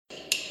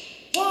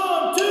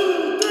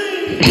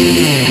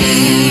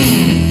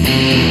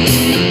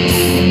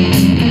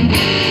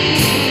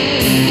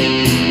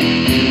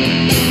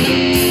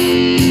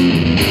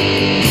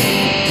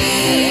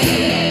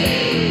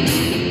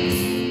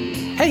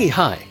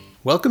Hi.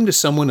 Welcome to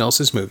Someone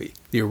Else's Movie,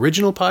 the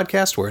original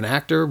podcast where an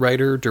actor,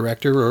 writer,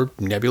 director, or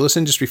nebulous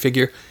industry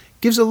figure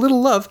gives a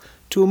little love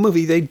to a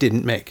movie they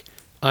didn't make.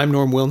 I'm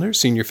Norm Wilner,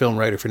 senior film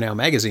writer for Now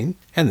Magazine,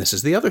 and this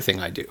is the other thing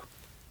I do.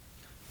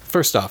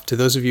 First off, to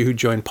those of you who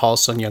joined Paul,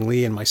 Sun-Young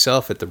Lee, and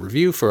myself at the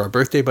review for our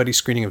birthday buddy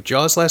screening of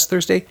Jaws last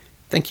Thursday,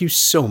 thank you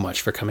so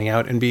much for coming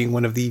out and being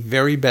one of the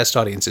very best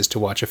audiences to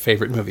watch a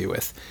favorite movie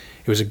with.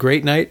 It was a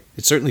great night,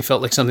 it certainly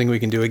felt like something we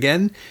can do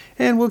again,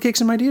 and we'll kick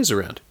some ideas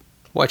around.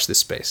 Watch this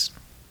space.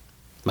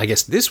 My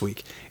guest this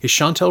week is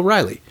Chantel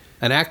Riley,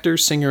 an actor,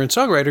 singer, and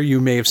songwriter you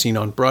may have seen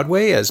on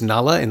Broadway as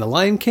Nala in The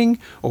Lion King,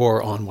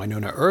 or on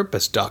Wynonna Earp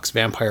as Doc's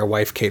vampire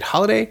wife Kate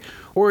Holliday,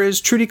 or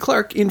as Trudy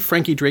Clark in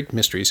Frankie Drake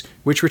Mysteries,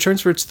 which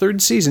returns for its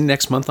third season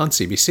next month on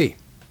CBC.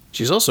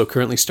 She's also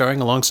currently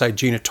starring alongside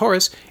Gina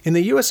Torres in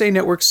the USA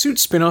Network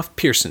Suits spin-off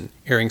Pearson,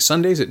 airing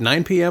Sundays at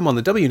 9 p.m. on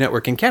the W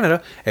Network in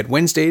Canada, at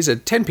Wednesdays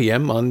at 10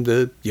 p.m. on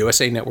the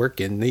USA Network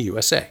in the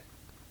USA.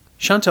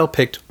 Chantel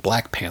picked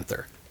Black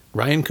Panther,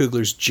 Ryan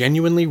Coogler's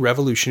genuinely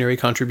revolutionary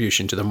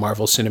contribution to the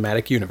Marvel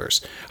Cinematic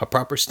Universe, a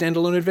proper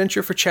standalone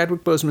adventure for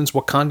Chadwick Boseman's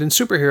Wakandan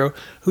superhero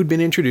who'd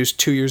been introduced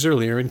 2 years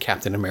earlier in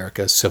Captain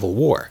America: Civil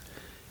War.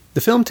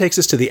 The film takes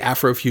us to the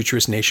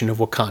Afro-futurist nation of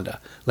Wakanda,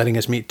 letting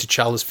us meet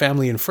T'Challa's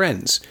family and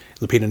friends,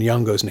 Lupita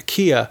Nyong'o's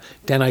Nakia,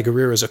 Danai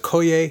Gurira's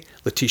Okoye,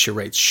 Letitia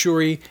Wright's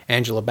Shuri,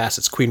 Angela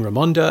Bassett's Queen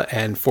Ramonda,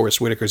 and Forest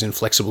Whitaker's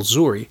inflexible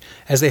Zuri,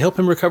 as they help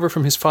him recover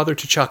from his father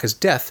T'Chaka's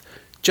death,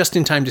 just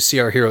in time to see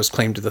our hero's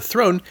claim to the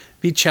throne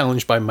be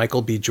challenged by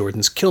Michael B.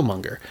 Jordan's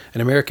Killmonger,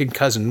 an American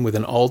cousin with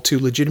an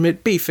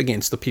all-too-legitimate beef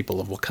against the people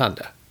of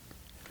Wakanda.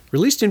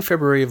 Released in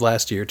February of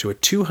last year to a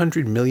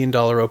 $200 million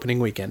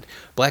opening weekend,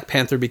 Black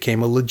Panther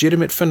became a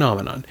legitimate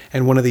phenomenon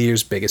and one of the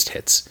year's biggest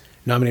hits.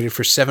 Nominated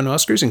for 7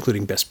 Oscars,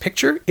 including Best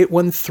Picture, it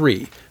won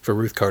 3 for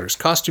Ruth Carter's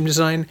costume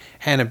design,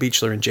 Hannah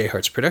Beachler and Jay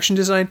Hart's production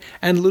design,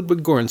 and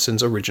Ludwig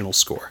Göransson's original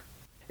score.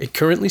 It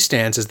currently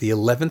stands as the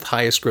 11th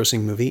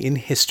highest-grossing movie in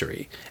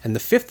history, and the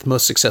 5th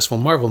most successful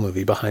Marvel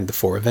movie behind the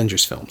 4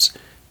 Avengers films.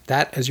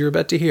 That, as you're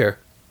about to hear,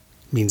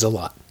 means a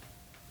lot.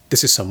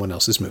 This is Someone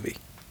Else's Movie.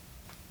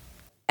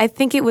 I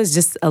think it was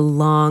just a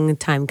long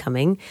time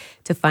coming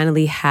to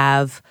finally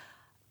have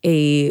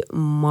a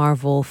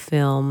Marvel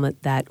film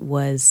that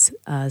was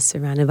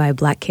surrounded by a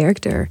Black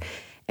character,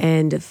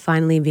 and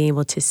finally being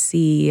able to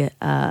see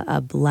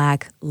a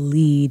Black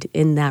lead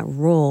in that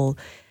role,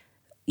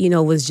 you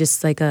know, was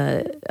just like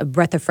a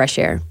breath of fresh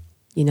air.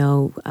 You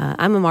know,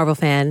 I'm a Marvel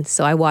fan,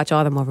 so I watch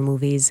all the Marvel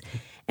movies,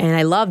 and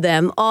I love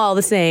them all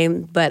the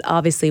same, but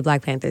obviously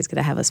Black Panther is going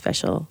to have a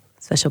special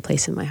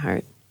place in my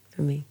heart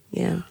for me,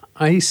 yeah.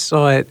 I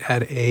saw it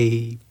at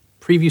a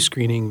preview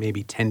screening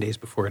maybe 10 days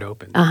before it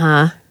opened.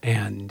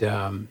 And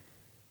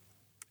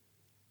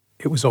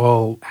it was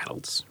all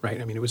adults, right?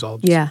 I mean, it was all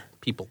just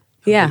people.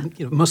 Yeah.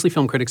 You know, mostly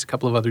film critics, a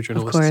couple of other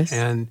journalists. Of course.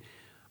 And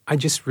I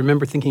just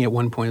remember thinking at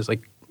one point, it's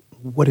like,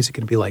 what is it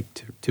going to be like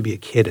to be a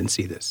kid and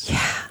see this?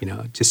 Yeah. You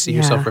know, to see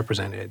yourself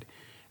represented.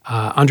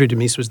 Andre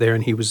Demise was there,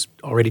 and he was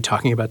already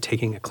talking about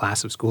taking a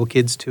class of school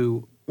kids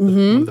to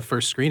one of the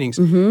first screenings.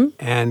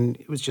 And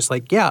it was just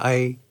like,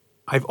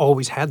 I've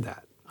always had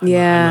that. I'm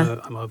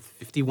a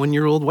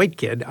 51-year-old white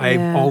kid.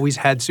 I've always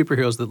had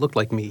superheroes that looked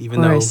like me,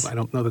 even though I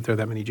don't know that there are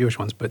that many Jewish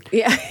ones. But,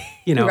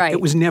 you know, it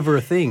was never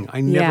a thing.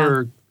 I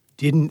never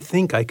didn't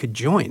think I could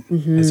join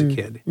as a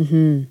kid.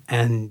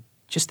 And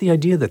just the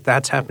idea that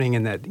that's happening,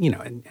 and that, you know,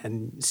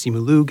 and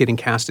Simu Liu getting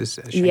cast as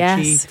Shang-Chi.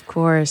 Yes, of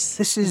course.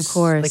 This is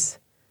like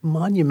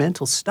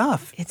monumental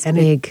stuff. It's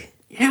big.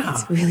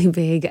 It's really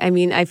big. I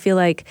mean, I feel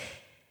like,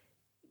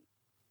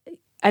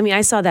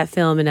 I saw that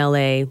film in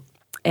LA,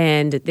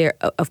 and there,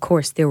 of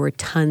course, there were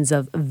tons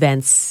of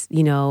events,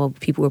 you know,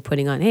 people were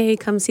putting on, hey,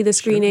 come see the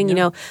screening, you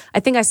know.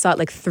 I think I saw it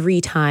like 3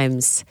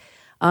 times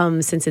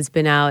since it's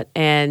been out,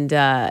 and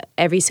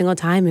every single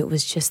time it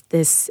was just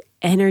this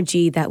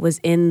energy that was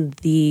in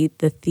the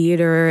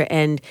theater,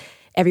 and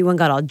everyone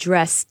got all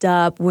dressed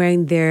up,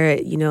 wearing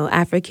their, you know,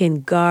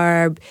 African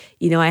garb.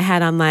 You know, I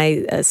had on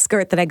my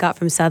skirt that I got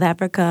from South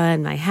Africa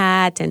and my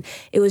hat, and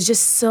it was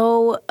just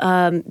so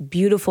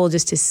beautiful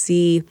just to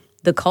see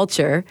the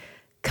culture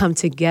come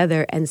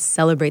together and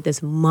celebrate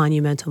this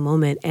monumental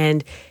moment.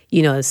 And,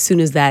 you know, as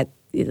soon as that,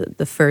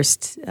 the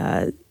first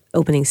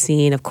opening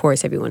scene, of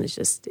course, everyone is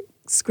just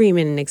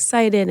screaming and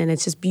excited, and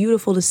it's just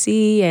beautiful to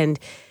see, and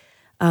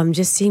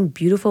just seeing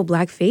beautiful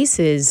Black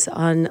faces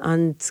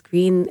on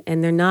screen,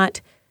 and they're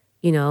not,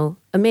 you know,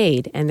 a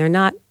maid, and they're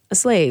not a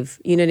slave.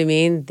 You know what I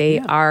mean? They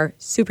are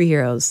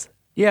superheroes.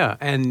 Yeah,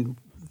 and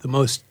the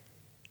most,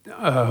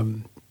 how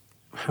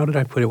did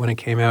I put it when it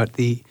came out?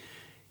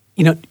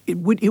 You know, it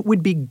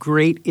would be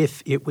great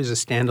if it was a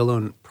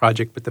standalone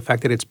project, but the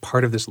fact that it's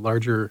part of this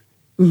larger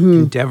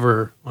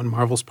endeavor on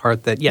Marvel's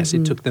part, that yes,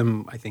 it took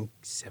them, I think,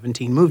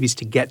 17 movies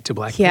to get to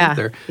Black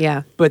Panther.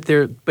 Yeah. But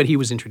he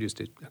was introduced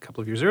a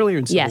couple of years earlier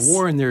in Civil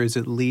War, and there is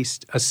at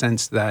least a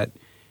sense that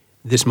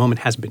this moment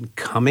has been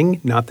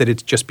coming, not that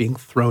it's just being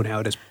thrown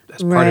out as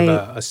part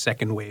of a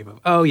second wave of,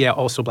 oh yeah,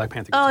 also Black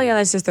Panther. Oh yeah,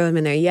 let's just throw them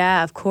in there.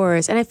 Yeah, of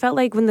course. And I felt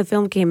like when the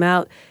film came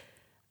out,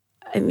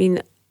 I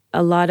mean,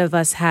 a lot of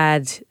us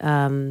had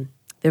the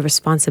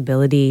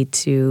responsibility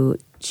to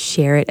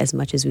share it as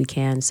much as we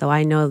can. So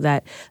I know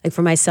that, like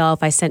for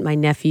myself, I sent my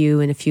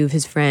nephew and a few of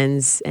his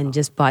friends and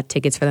just bought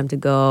tickets for them to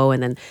go.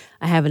 And then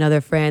I have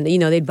another friend,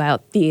 they'd buy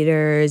out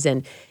theaters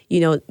and,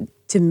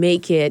 to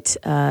make it,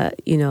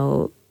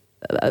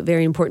 a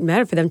very important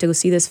matter for them to go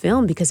see this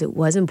film because it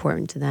was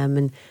important to them.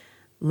 And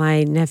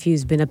my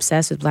nephew's been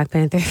obsessed with Black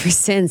Panther ever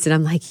since. And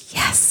I'm like,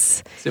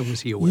 yes. So was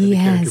he aware of the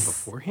character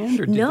beforehand?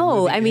 Or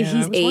No, I mean,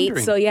 he's 8.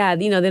 Wondering. So yeah,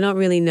 they don't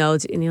really know.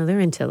 They're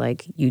into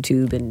like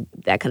YouTube and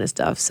that kind of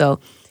stuff. So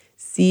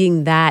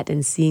seeing that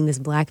and seeing this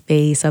black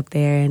face up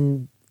there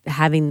and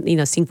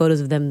having, seeing photos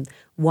of them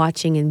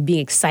watching and being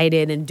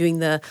excited and doing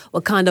the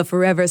Wakanda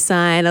Forever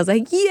sign, I was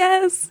like,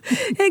 yes,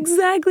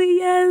 exactly,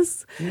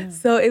 yes. Yeah.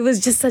 So it was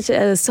just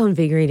so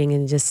invigorating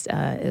and just,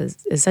 it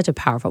was such a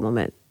powerful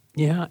moment.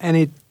 Yeah, and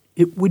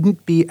it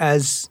wouldn't be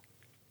as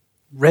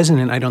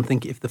resonant, I don't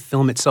think, if the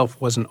film itself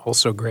wasn't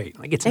also great.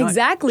 Like it's not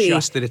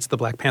just that it's the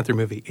Black Panther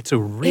movie. It's a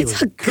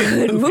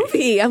good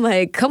movie. I'm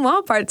like, come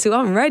on, part 2,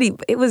 I'm ready.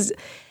 It was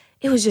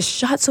just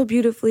shot so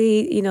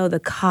beautifully.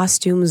 The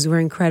costumes were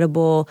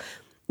incredible.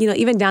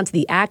 Even down to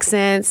the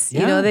accents.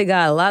 Yeah. They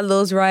got a lot of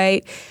those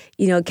right.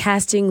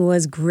 Casting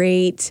was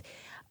great.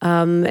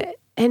 And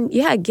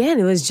yeah, again,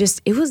 it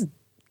was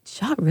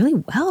shot really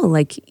well.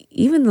 Like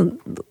even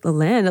the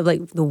land of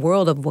like the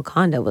world of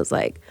Wakanda was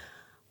like,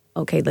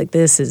 okay, like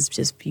this is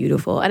just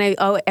beautiful. And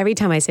every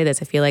time I say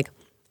this, I feel like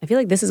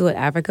this is what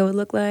Africa would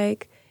look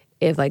like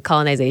if like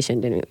colonization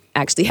didn't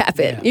actually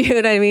happen. Yeah. You know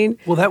what I mean?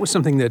 Well, that was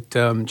something that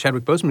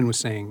Chadwick Boseman was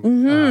saying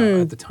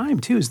at the time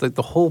too, is that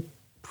the whole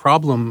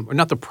problem, or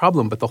not the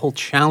problem, but the whole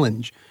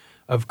challenge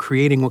of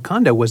creating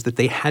Wakanda was that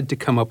they had to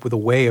come up with a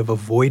way of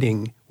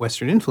avoiding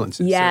Western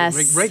influences.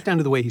 Yes. So, right down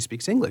to the way he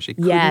speaks English. It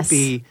couldn't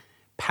be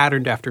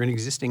patterned after an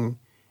existing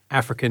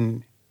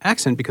African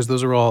accent because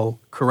those are all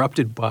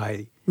corrupted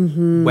by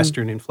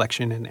Western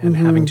inflection and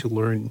having to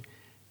learn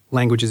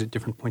languages at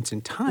different points in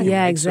time.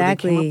 Yeah, right?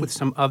 exactly. So they came up with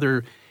some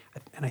other,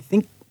 and I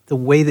think the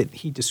way that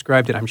he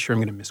described it, I'm sure I'm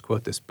going to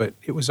misquote this, but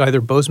it was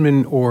either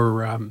Boseman or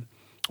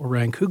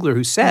Ryan Coogler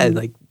who said,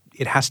 like,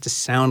 it has to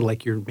sound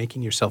like you're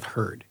making yourself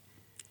heard.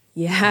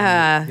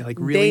 Yeah, like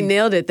really they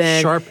nailed it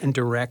then. Sharp and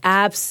direct.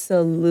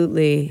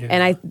 Absolutely. Yeah.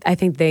 And I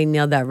think they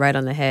nailed that right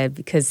on the head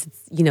because,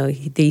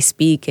 they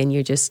speak and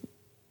you're just,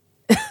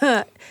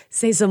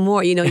 say some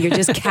more, you're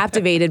just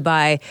captivated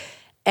by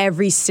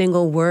every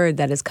single word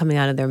that is coming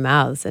out of their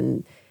mouths.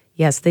 And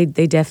yes, they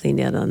definitely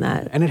nailed on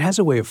that. And it has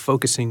a way of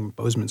focusing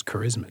Boseman's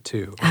charisma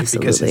too. Right?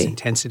 Absolutely. Because his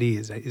intensity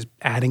is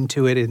adding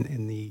to it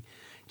in the...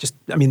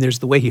 there's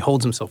the way he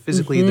holds himself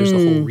physically. There's the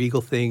whole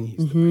regal thing.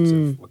 He's the Prince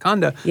of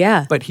Wakanda.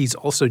 Yeah. But he's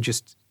also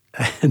just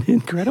an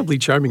incredibly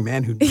charming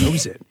man who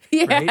knows it.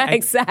 Yeah, right?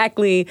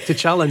 Exactly.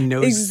 T'Challa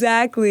knows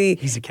exactly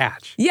he's a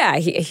catch. Yeah,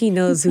 he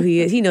knows who he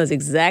is. He knows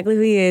exactly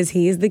who he is.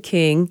 He is the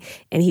king,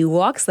 and he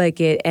walks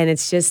like it. And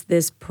it's just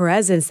this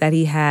presence that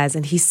he has.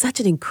 And he's such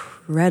an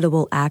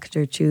incredible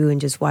actor too. And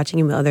just watching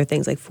him in other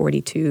things like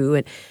 42,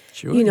 and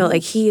sure,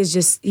 like he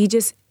just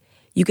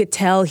you could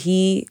tell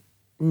he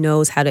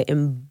knows how to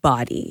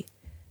embody,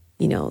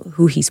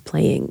 who he's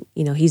playing.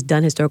 He's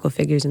done historical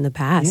figures in the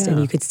past, and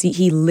you could see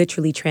he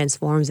literally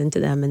transforms into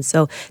them. And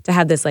so to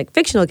have this like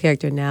fictional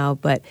character now,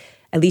 but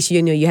at least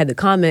you had the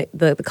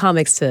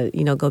comics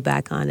to go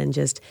back on and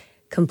just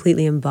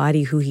completely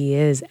embody who he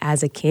is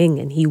as a king.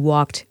 And he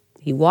walked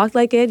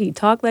like it, he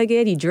talked like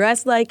it, he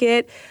dressed like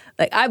it.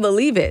 Like I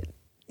believe it.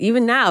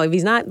 Even now, if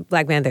he's not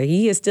Black Panther,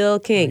 he is still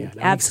king. Oh, yeah,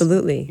 no,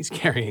 absolutely, he's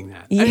carrying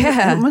that.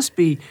 Yeah, it must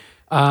be.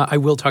 I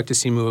will talk to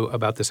Simu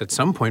about this at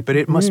some point, but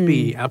it must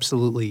be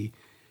absolutely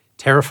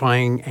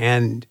terrifying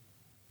and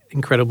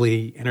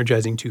incredibly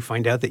energizing to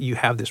find out that you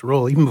have this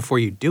role even before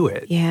you do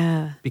it.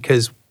 Yeah.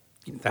 Because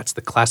that's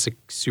the classic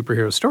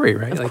superhero story,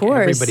 right? Of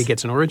course. Everybody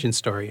gets an origin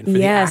story. And for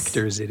the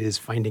actors, it is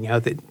finding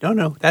out that,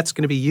 no, that's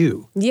going to be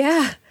you.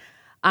 Yeah.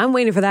 I'm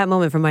waiting for that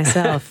moment for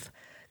myself.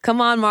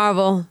 Come on,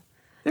 Marvel.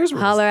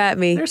 Holler at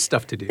me. There's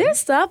stuff to do. There's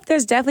stuff.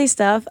 There's definitely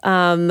stuff.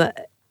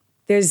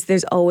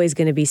 There's always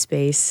going to be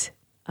space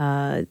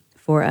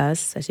for us,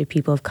 especially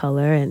people of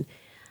color, and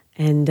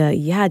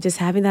just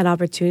having that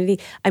opportunity.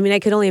 I mean, I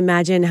could only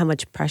imagine how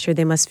much pressure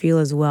they must feel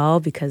as well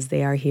because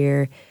they are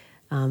here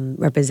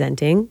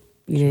representing,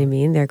 you know what I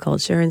mean, their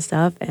culture and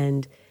stuff.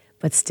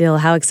 But still,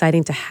 how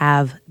exciting to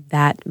have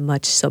that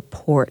much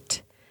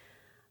support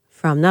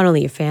from not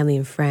only your family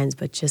and friends,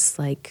 but just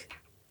like,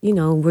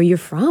 where you're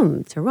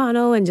from,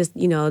 Toronto, and just,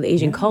 the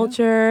Asian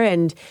culture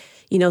and,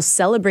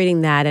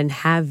 celebrating that and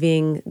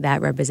having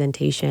that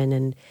representation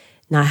and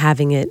not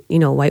having it,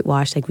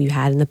 whitewashed like we've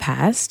had in the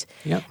past.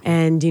 Yep.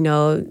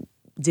 And,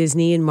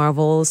 Disney and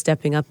Marvel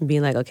stepping up and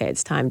being like, okay,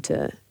 it's time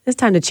to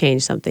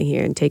change something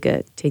here and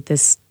take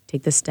this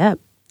step.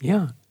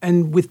 Yeah.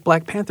 And with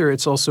Black Panther,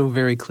 it's also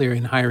very clear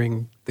in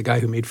hiring the guy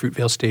who made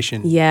Fruitvale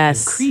Station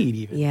Yes. and Creed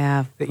even.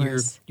 Yeah, of that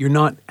course. you're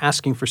not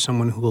asking for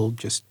someone who will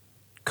just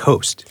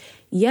coast.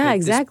 Yeah, That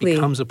exactly. This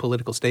becomes a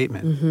political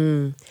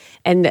statement.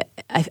 And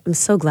I'm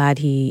so glad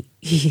he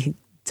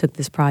took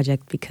this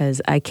project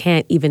because I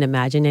can't even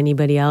imagine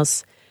anybody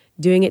else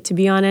doing it, to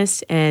be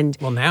honest. And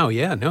Well, now,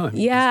 yeah, no. I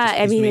mean, yeah,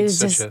 I mean, made it's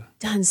such just a-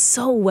 done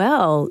so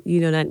well.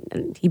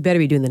 And he better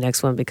be doing the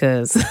next one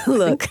because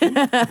look,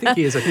 I think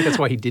he is. I think that's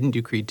why he didn't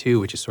do Creed 2,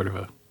 which is sort of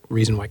a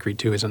reason why Creed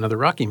 2 is another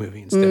Rocky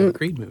movie instead of a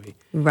Creed movie.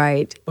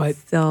 right? But-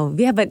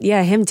 but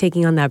him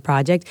taking on that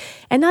project,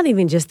 and not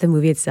even just the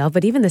movie itself,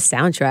 but even the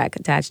soundtrack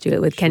attached to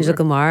it with Kendrick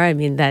Lamar. I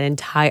mean, that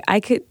entire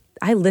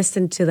I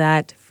listened to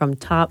that from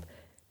top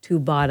to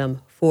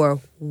bottom for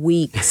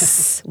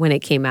weeks when it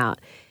came out.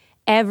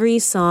 Every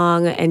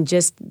song and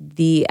just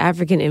the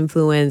African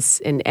influence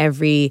in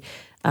every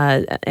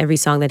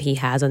song that he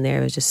has on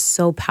there was just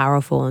so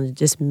powerful and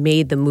just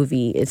made the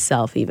movie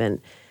itself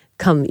even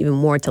come even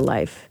more to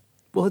life.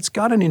 Well, it's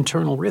got an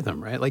internal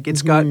rhythm, right? Like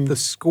it's got the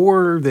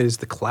score that is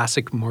the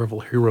classic Marvel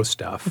hero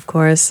stuff. Of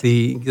course.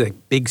 The like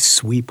big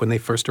sweep when they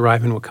first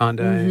arrive in Wakanda,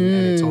 and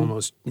it's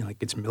almost like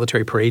it's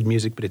military parade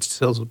music, but it's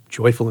still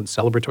joyful and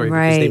celebratory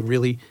because they Right.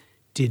 really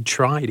did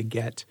try to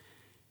get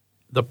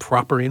the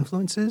proper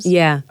influences.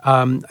 Yeah.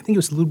 I think it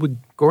was Ludwig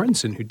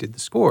Göransson who did the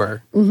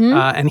score,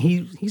 and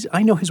he's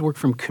I know his work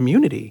from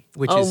Community,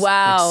 which Oh, is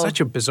wow. like such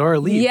a bizarre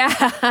leap.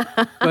 Yeah.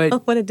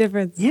 But What a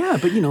difference. yeah,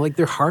 but like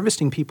they're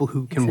harvesting people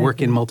who can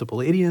work in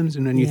multiple idioms,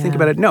 and when you think Yeah.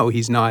 about it, no,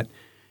 he's not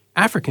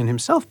African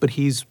himself, but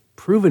he's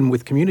proven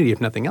with Community, if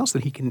nothing else,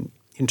 that he can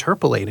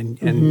interpolate,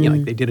 and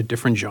like they did a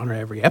different genre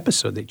every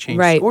episode. They changed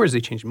Right. scores,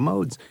 they changed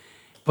modes,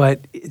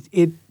 but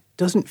it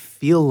doesn't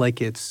feel like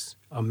it's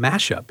a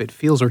mashup. It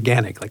feels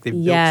organic, like they've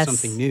Yes. built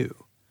something new.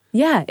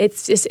 Yeah, it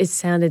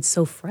sounded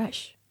so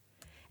fresh.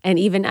 And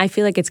even I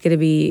feel like it's going to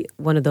be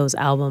one of those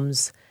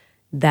albums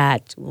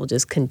that will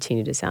just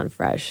continue to sound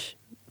fresh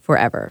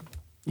forever.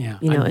 Yeah,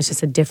 It's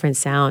just a different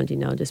sound,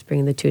 just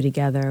bringing the two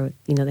together,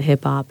 the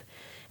hip hop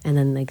and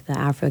then like the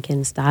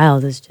African style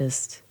is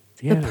just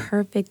the Yeah.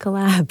 perfect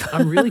collab.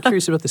 I'm really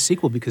curious about the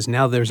sequel because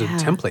now there's a Yeah.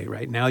 template,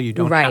 right? Now you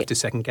don't have Right. to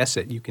second guess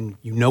it. You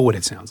know what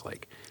it sounds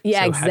like. Yeah, so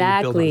How do you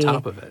exactly. build on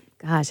top of it?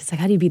 Gosh, it's like,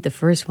 how do you beat the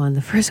first one?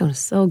 The first one was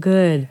so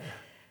good.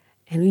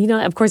 And,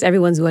 of course,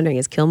 everyone's wondering,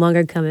 is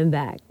Killmonger coming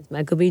back? Is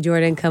Michael B.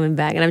 Jordan coming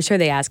back? And I'm sure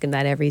they ask him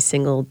that every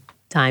single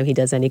time he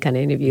does any kind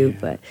of interview.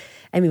 But,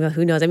 I mean,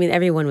 who knows? I mean,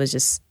 everyone was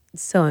just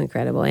so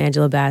incredible.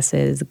 Angela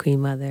Bassett is the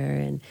Queen Mother.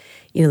 And,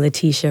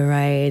 Letitia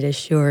Wright as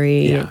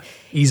Shuri. Yeah, And,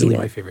 easily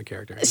my favorite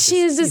character.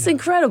 she is just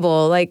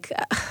incredible. Like,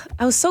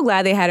 I was so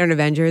glad they had her in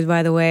Avengers,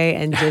 by the way,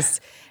 and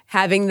just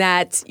having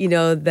that,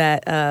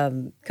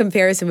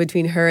 comparison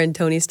between her and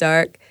Tony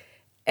Stark.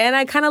 And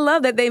I kind of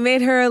love that they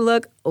made her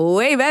look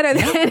way better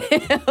than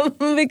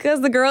him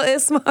because the girl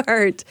is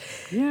smart.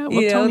 Yeah,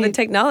 well, The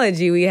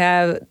technology we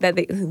have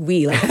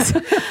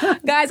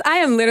guys, I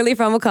am literally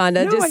from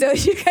Wakanda, No, just so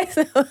you guys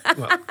know.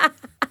 Well,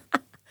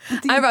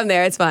 I'm from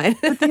there, it's fine.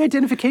 but the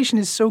identification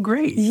is so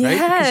great, right?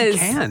 Because you Yes.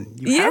 can.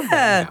 You have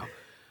that now.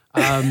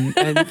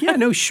 And yeah,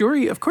 no,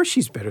 Shuri, of course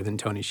she's better than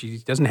Tony. She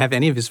doesn't have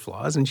any of his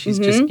flaws, and she's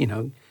just,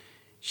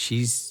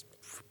 she's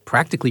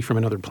practically from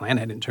another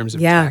planet in terms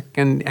of tech.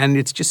 And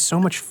it's just so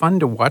much fun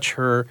to watch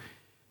her,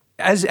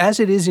 as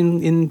it is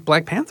in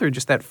Black Panther,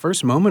 just that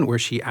first moment where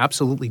she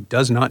absolutely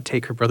does not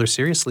take her brother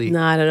seriously.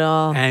 Not at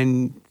all.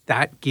 And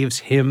that gives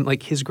him,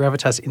 like, his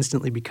gravitas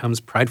instantly becomes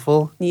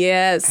prideful,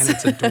 Yes. and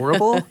it's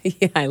adorable.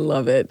 Yeah, I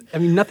love it. I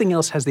mean, nothing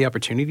else has the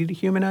opportunity to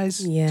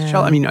humanize Yeah.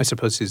 T'Challa. I mean, I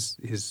suppose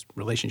his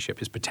relationship,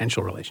 his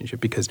potential relationship,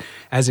 because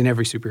as in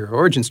every superhero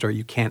origin story,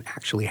 you can't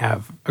actually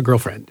have a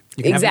girlfriend.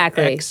 You can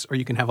Exactly. have an ex, or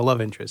you can have a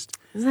love interest.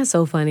 Isn't that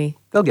so funny?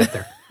 They'll get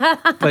there.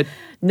 but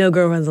No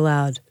girlfriends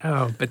allowed.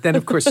 then,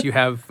 of course, you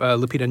have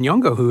Lupita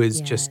Nyong'o, who is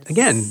just,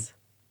 again, Yes.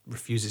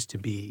 refuses to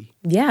be.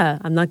 Yeah,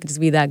 I'm not going to just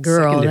be that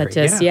girl Secondary, that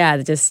just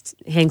that just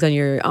hangs on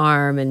your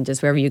arm and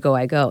just wherever you go,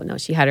 I go. No,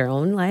 she had her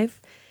own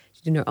life.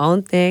 She's doing her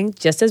own thing,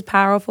 just as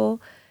powerful,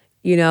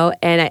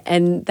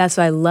 And that's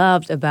what I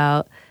loved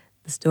about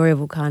the story of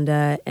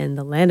Wakanda and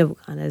the land of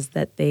Wakanda is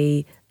that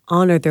they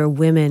honor their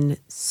women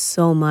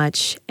so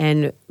much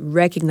and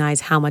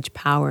recognize how much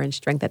power and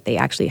strength that they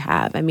actually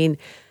have. I mean,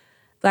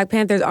 Black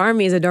Panther's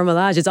army is a Dora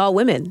Milaje. It's all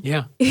women.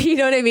 Yeah. You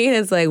know what I mean?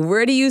 It's like,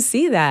 where do you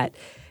see that?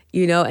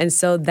 And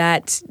so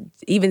that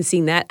even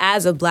seeing that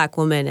as a Black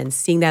woman and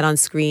seeing that on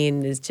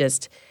screen is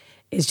just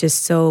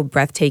so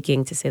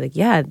breathtaking to say, like,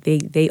 yeah,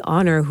 they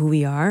honor who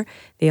we are.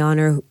 They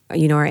honor,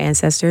 our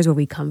ancestors, where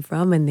we come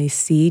from, and they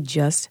see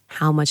just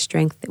how much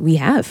strength that we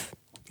have.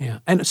 Yeah,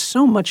 and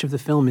so much of the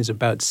film is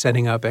about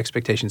setting up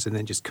expectations and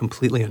then just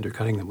completely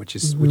undercutting them, which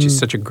is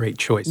such a great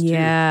choice. Too.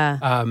 Yeah.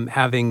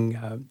 Having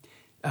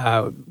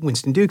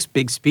Winston Duke's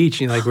big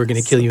speech, like, we're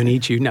going to kill you and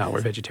eat you. No,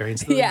 we're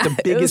vegetarians. The It was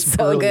biggest, so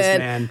burliest good.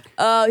 man.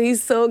 Oh,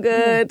 he's so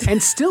good.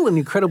 And still an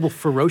incredible,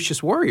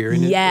 ferocious warrior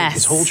in Yes.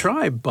 his whole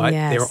tribe, but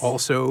Yes. they're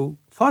also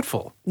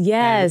thoughtful.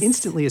 Yes. And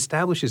instantly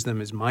establishes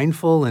them as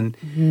mindful. And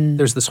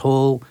there's this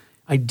whole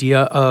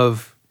idea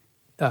of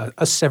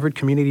a severed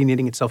community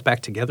knitting itself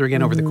back together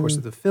again over the course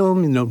of the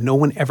film. No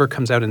one ever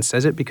comes out and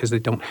says it because they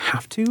don't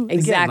have to.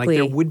 Exactly.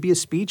 Again, there would be a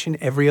speech in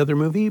every other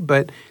movie,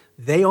 but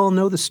they all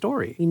know the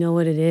story. You know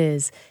what it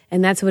is.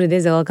 And that's what it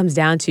is. It all comes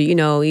down to,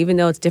 even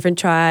though it's different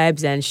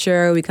tribes and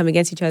sure, we come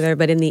against each other,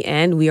 but in the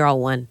end, we are all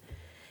one.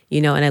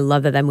 And I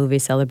love that movie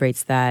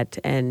celebrates that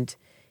and,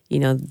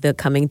 the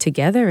coming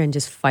together and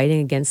just fighting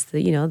against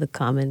the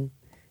common,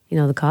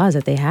 the cause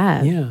that they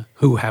have. Yeah.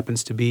 Who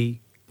happens to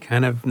be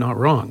kind of not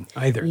wrong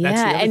either. Yeah,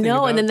 that's the I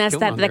know. And then that's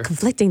that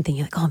conflicting thing.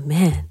 You're like, oh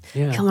man,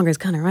 Killmonger's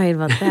kind of right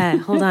about that.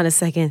 Hold on a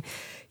second.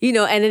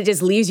 And it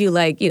just leaves you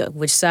like,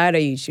 which side are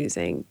you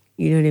choosing?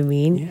 You know what I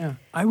mean? Yeah.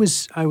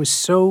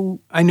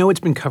 I know it's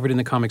been covered in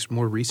the comics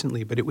more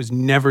recently, but it was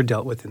never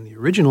dealt with in the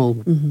original,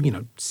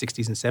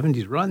 60s and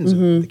 70s runs of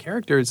the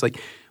character. It's like,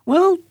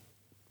 well,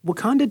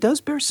 Wakanda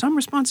does bear some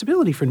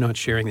responsibility for not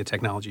sharing the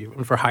technology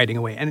and for hiding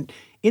away. And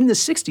in the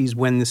 60s,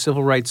 when the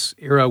civil rights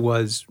era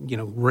was,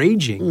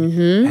 raging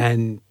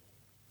and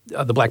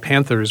the Black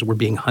Panthers were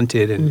being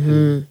hunted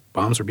and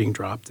bombs were being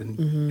dropped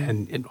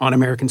and on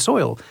American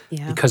soil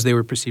because they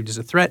were perceived as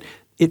a threat,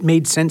 it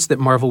made sense that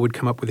Marvel would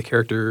come up with a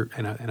character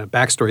and a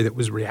backstory that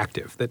was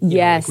reactive. That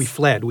we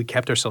fled, we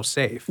kept ourselves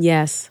safe.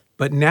 Yes.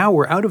 But now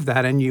we're out of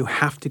that, and you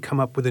have to come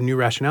up with a new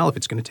rationale if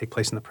it's going to take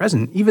place in the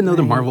present, even though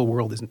the Marvel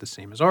world isn't the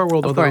same as our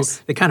world, although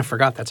they kind of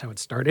forgot that's how it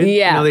started.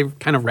 Yeah. They've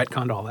kind of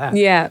retconned all that.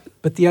 Yeah.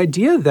 But the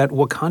idea that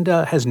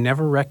Wakanda has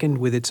never reckoned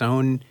with its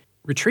own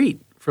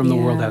retreat from the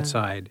world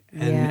outside,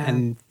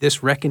 and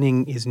this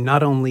reckoning is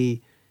not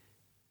only,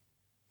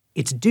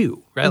 it's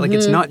due, right? Like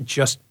it's not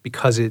just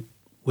because it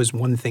was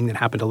one thing that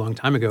happened a long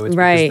time ago. It's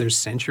because there's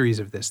centuries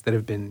of this that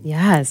have been...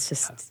 Yeah, it's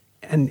just...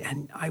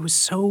 And I was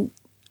so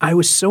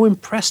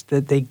impressed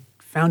that they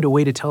found a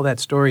way to tell that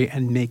story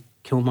and make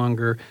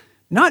Killmonger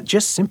not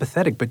just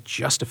sympathetic, but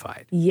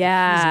justified.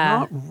 Yeah. He's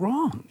not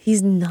wrong.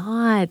 He's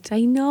not.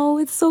 I know.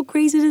 It's so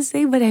crazy to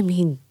say, but I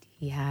mean,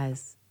 he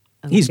has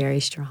a very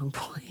strong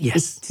point.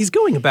 Yes. He's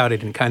going about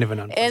it in kind of an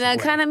unpleasant and that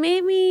way. kind of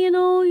made me,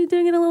 you're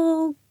doing it a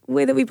little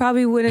way that we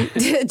probably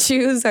wouldn't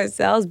choose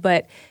ourselves.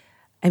 But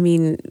I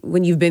mean,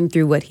 when you've been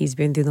through what he's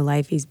been through, the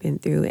life he's been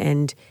through,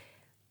 and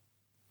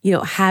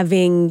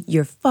having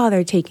your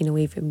father taken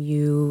away from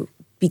you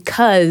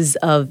because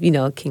of, King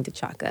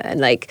T'Chaka.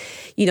 And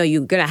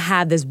you're going to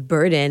have this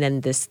burden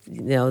and this,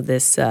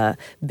 this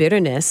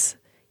bitterness,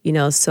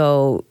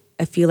 so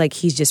I feel like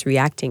he's just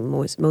reacting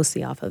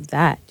mostly off of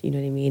that, you know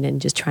what I mean?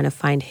 And just trying to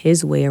find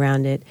his way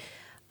around it,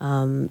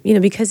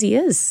 because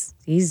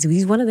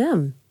he's one of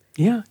them.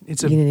 Yeah.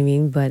 You know what I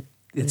mean? But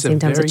at the same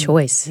time, it's a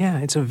choice. Yeah,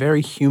 it's a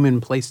very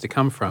human place to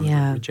come from.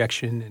 Yeah.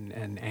 Rejection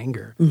and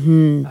anger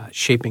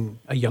shaping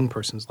a young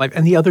person's life.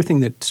 And the other thing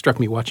that struck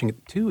me watching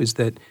it too is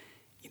that,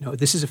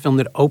 this is a film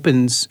that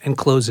opens and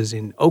closes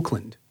in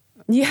Oakland.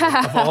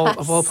 Yeah.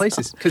 Of all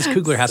places, because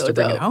Coogler has to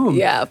bring it home.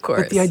 Yeah, of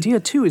course. But the idea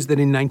too is that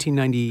in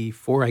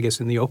 1994, I guess,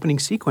 in the opening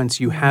sequence,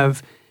 you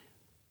have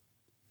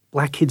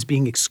Black kids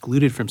being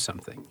excluded from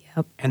something.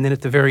 Yep. And then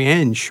at the very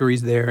end,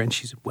 Shuri's there and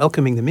she's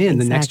welcoming them in.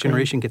 The next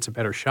generation gets a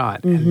better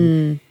shot.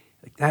 And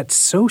that's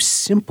so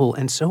simple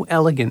and so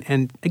elegant.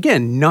 And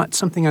again, not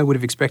something I would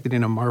have expected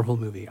in a Marvel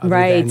movie.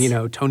 Other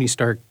than, Tony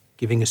Stark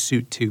giving a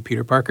suit to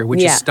Peter Parker,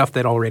 which is stuff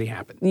that already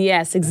happened.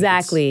 Yes,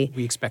 exactly.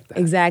 We expect that.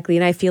 Exactly.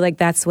 And I feel like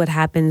that's what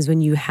happens when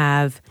you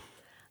have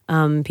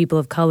people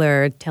of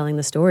color telling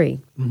the story.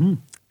 Mm-hmm.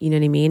 You know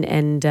what I mean?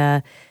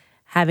 And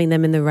having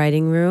them in the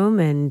writing room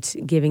and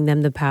giving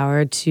them the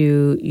power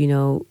to,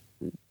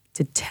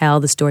 to tell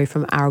the story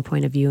from our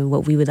point of view and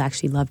what we would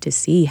actually love to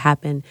see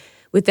happen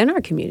within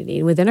our community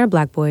and within our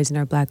Black boys and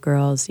our Black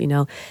girls,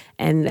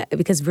 and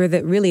because we're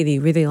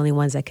the only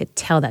ones that could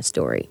tell that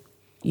story.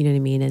 You know what I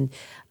mean?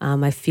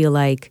 And I feel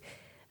like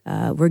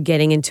we're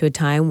getting into a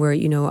time where,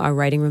 our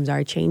writing rooms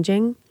are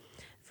changing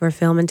for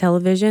film and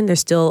television. There's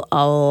still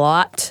a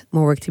lot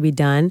more work to be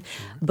done,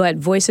 but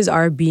voices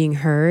are being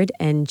heard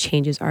and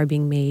changes are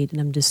being made.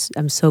 And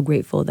I'm so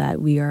grateful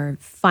that we are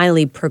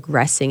finally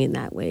progressing in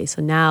that way.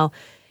 So now,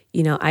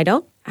 I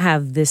don't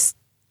have this,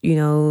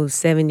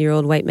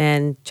 7-year-old white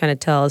man trying to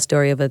tell a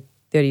story of a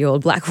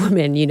 30-year-old Black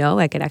woman.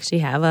 I could actually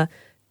have a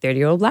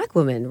 30-year-old Black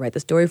woman write the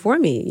story for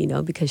me,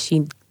 because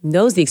she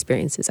knows the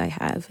experiences I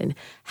have and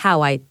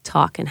how I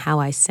talk and how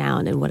I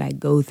sound and what I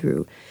go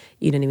through.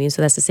 You know what I mean?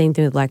 So that's the same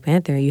thing with Black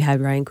Panther. You had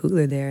Ryan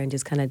Coogler there and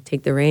just kind of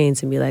take the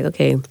reins and be like,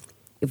 okay,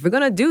 if we're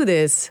going to do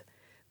this,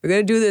 we're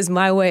going to do this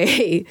my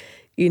way,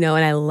 and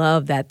I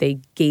love that they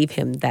gave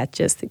him that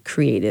just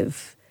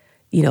creative,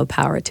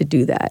 power to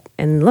do that.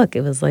 And look,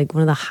 it was like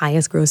one of the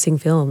highest grossing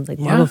films, like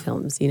Marvel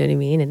films, you know what I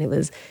mean? And it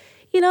was,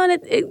 and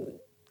it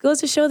goes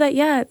to show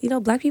that,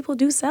 Black people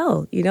do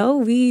sell.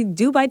 We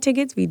do buy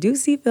tickets, we do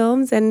see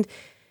films, and,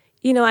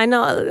 I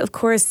know, of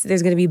course,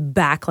 there's going to be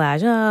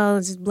backlash. Oh,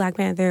 it's just Black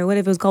Panther. What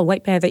if it was called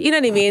White Panther? You know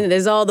what I mean?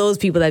 There's all those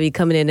people that be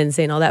coming in and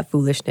saying all that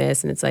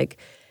foolishness, and it's like,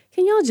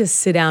 can y'all just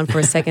sit down for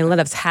a second and let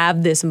us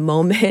have this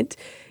moment?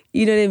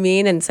 You know what I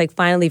mean? And it's like,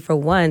 finally, for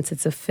once,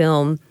 it's a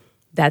film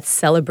that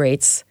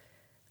celebrates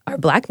our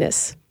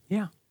Blackness.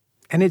 Yeah.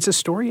 And it's a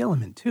story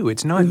element, too.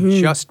 It's not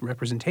just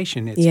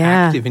representation. It's Yeah.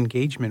 active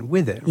engagement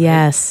with it. Right?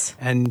 Yes.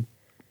 And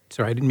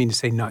sorry, I didn't mean to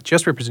say not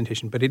just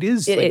representation, but it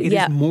is yeah.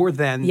 is more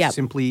than Yeah.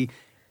 simply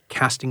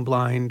casting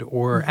blind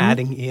or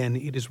adding in.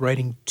 It is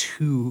writing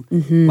to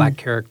Black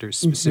characters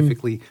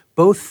specifically,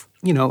 both,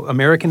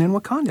 American and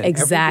Wakanda.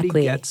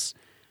 Exactly.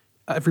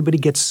 Everybody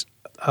gets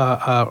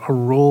a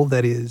role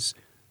that is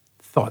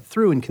thought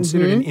through and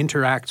considered and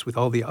interacts with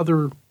all the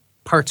other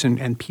parts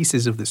and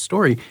pieces of the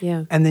story.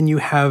 Yeah. And then you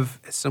have,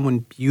 as someone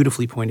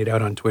beautifully pointed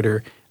out on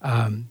Twitter,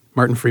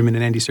 Martin Freeman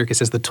and Andy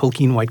Serkis as the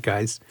Tolkien white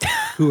guys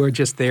who are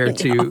just there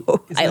to...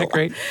 Isn't that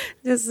great?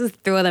 Just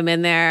throw them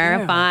in there.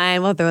 Yeah.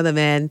 Fine, we'll throw them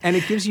in. And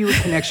it gives you a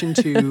connection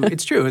to...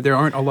 It's true, there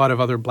aren't a lot of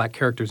other Black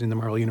characters in the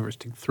Marvel Universe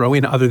to throw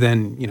in other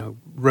than,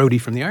 Rhodey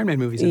from the Iron Man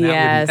movies. And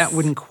Yes. that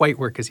wouldn't quite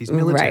work because he's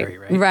military,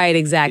 right? Right,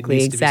 exactly, It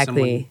needs to be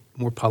exactly.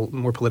 someone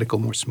more political,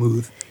 more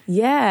smooth.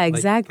 Yeah,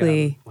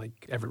 exactly. Like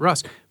Everett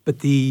Ross. But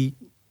the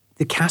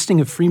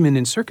casting of Freeman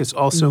and Serkis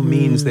also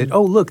means that,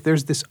 look,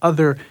 there's this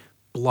other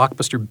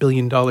blockbuster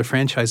billion-dollar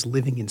franchise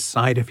living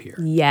inside of here.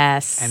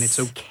 Yes. And it's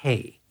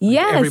okay.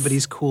 Yes.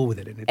 Everybody's cool with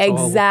it. And it's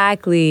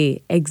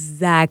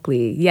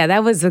Exactly. Yeah,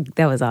 that was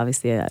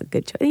obviously a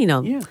good choice.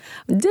 Yeah.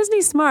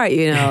 Disney's smart.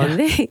 They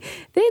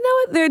know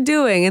what they're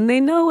doing and they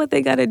know what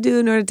they got to do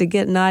in order to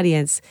get an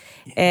audience.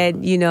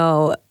 And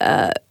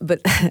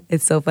but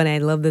it's so funny. I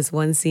love this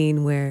one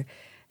scene where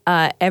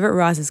Everett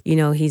Ross is,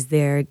 he's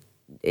there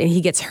and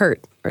he gets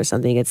hurt or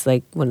something. It's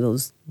like one of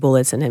those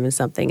bullets in him or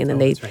something. And then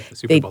that's right, the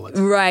super bullets.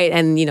 Right.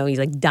 And, he's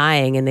like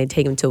dying and they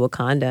take him to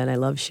Wakanda. And I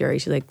love Sherry.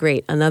 She's like,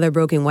 great, another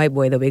broken white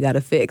boy that we got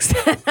to fix.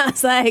 And I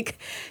was like,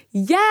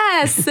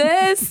 yes,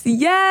 sis,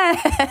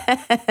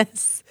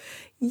 yes.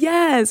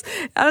 Yes.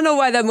 I don't know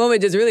why that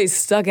moment just really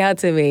stuck out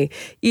to me,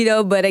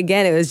 but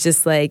again, it was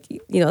just like,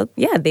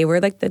 they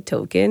were like the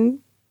token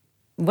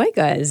white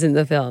guys in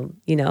the film,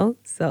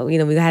 So, we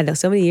had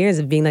so many years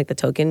of being like the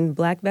token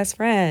Black best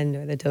friend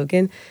or the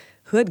token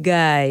hood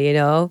guy,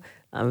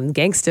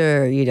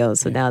 gangster,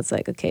 So now it's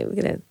like, okay,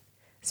 we're going to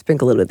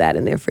sprinkle a little of that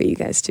in there for you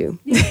guys too.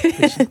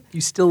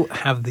 You still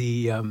have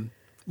the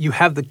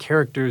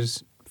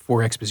characters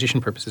for exposition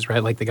purposes,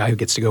 right? Like the guy who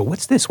gets to go,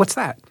 what's this? What's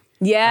that?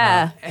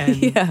 Yeah.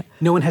 And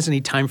no one has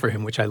any time for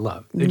him, which I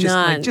love. They're just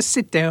None. like, just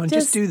sit down,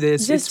 just do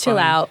this. Just it's chill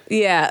fine. out.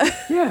 Yeah.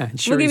 Yeah.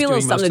 We'll give you a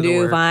little something to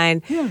do,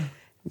 fine. Yeah.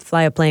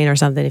 Fly a plane or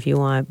something if you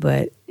want,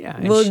 but Yeah.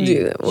 And we'll she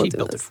do it. We'll she do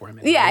built this. it for him.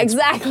 Anyway. Yeah, It's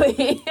fine.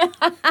 exactly.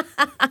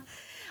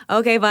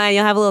 Okay, fine.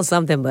 You'll have a little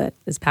something, but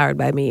it's powered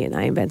by me, and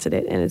I invented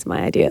it, and it's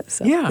my idea.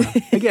 So Yeah.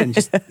 Again,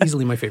 just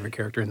easily my favorite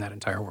character in that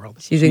entire world.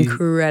 she's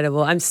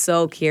incredible. I'm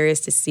so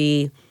curious to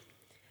see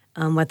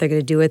what they're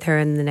going to do with her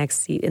in the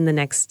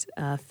next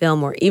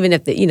film, or even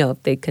if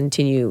they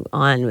continue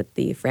on with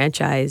the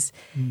franchise,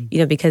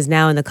 because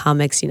now in the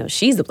comics,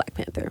 she's the Black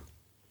Panther.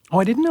 Oh,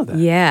 I didn't know that.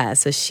 Yeah,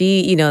 so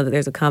she,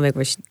 there's a comic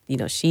where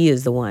she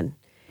is the one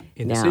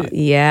In the now. suit.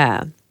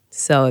 Yeah,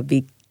 so it'd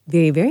be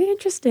very, very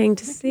interesting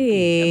to I mean,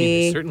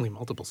 see. there's certainly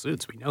multiple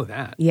suits. We know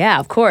that. Yeah,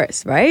 of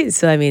course, right?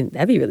 So, I mean,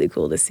 that'd be really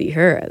cool to see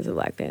her as a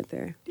Black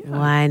Panther.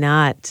 Why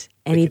not?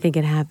 Anything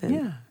can happen.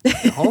 Yeah. They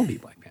can all be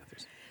Black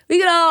Panthers. We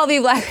could all be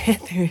Black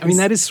Panthers. I mean,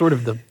 that is sort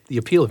of the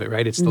appeal of it,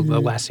 right? It's the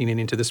last scene in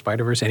Into the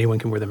Spider-Verse. Anyone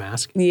can wear the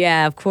mask.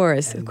 Yeah, of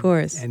course, of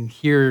course. And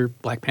here,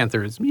 Black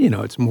Panther is,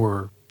 it's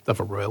more of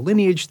a royal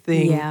lineage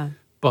thing. Yeah.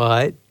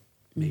 But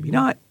maybe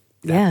not.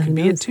 That Yeah, could who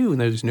be knows? it too.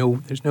 And there's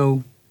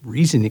no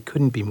reason it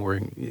couldn't be more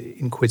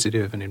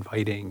inquisitive and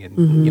inviting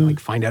and like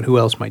find out who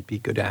else might be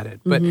good at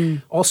it. But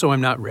also, I'm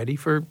not ready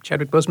for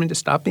Chadwick Boseman to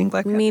stop being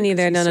Black Panther. Me 'cause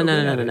neither. he's No. so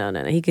good at it.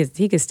 No.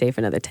 He could stay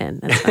for another 10.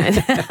 That's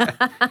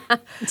fine.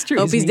 It's true.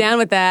 Hope His he's down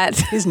with that.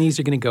 His knees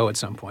are going to go at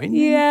some point.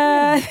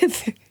 Yeah.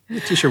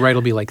 Letitia Wright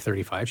will be like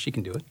 35. She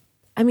can do it.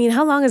 I mean,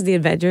 how long has the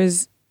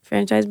Avengers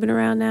franchise been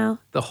around now?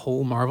 The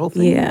whole Marvel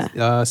thing,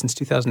 Yeah. since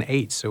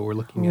 2008. So we're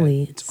looking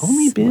Holy at it's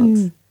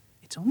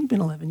only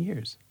been 11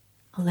 years.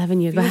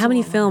 11 years. But how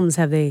many films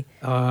have they?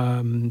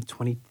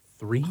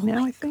 23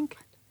 now, I think.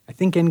 I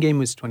think Endgame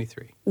was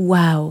 23.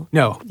 Wow.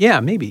 No, yeah,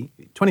 maybe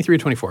 23 or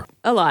 24.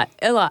 A lot.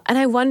 And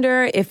I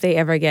wonder if they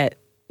ever get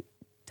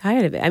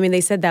tired of it. I mean,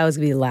 they said that was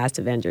going to be the last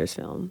Avengers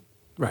film.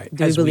 Right.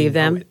 Do we As believe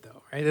know them? it,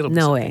 though, right? It'll be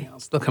No something way.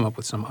 else. They'll come up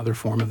with some other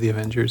form of the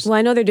Avengers. Well,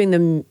 I know they're doing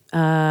the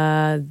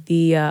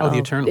the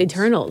Eternals.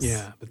 Eternals.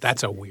 Yeah, but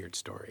that's a weird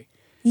story.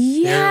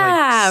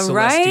 Yeah, They're like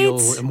right?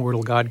 celestial,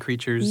 immortal god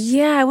creatures.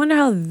 Yeah, I wonder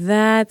how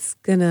that's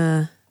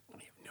gonna.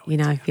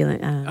 I feel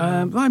it. I don't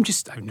know. Well,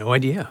 I have no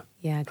idea.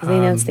 Yeah, because they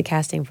announced the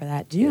casting for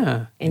that too.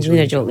 Yeah.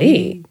 Angelina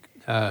Jolie,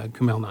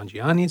 Kumail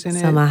Nanjiani's in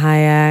it. Salma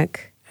Hayek.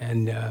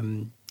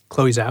 And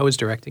Chloe Zhao is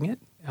directing it,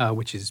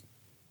 which is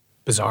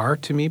bizarre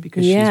to me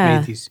because she's Yeah.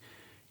 made these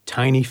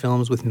tiny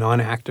films with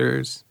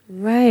non-actors,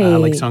 Right.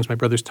 like Songs My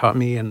Brothers Taught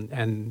Me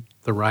and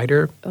The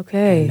Rider.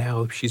 Okay. And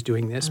now she's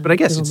doing this. But I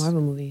guess Little it's,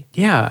 Marvel movie.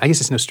 yeah, I guess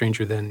it's no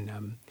stranger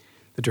than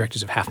the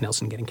directors of Half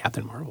Nelson getting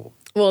Captain Marvel.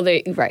 Well,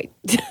 they right.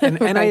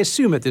 And I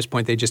assume at this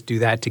point they just do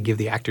that to give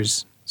the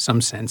actors some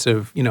sense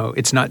of,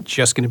 it's not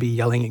just going to be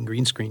yelling and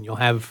green screen. You'll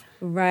have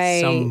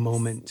some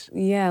moment.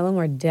 Yeah, a little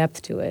more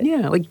depth to it.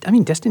 Yeah,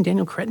 Destin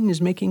Daniel Cretton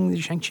is making the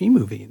Shang-Chi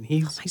movie, and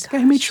he's the guy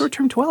who made Short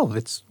Term 12.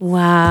 It's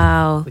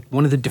wow, like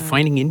one of the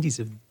defining indies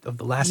of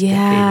the last decade.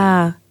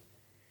 Yeah.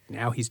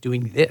 Now he's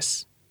doing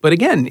this. But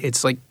again,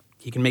 it's like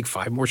he can make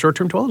 5 more Short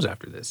Term 12s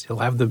after this. He'll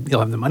have the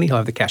money, he'll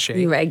have the cachet.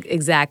 You're right,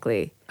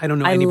 exactly. I don't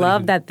know. I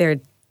love that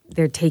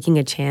they're taking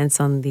a chance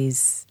on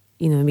these,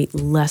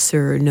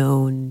 lesser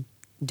known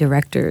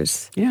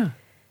directors. Yeah.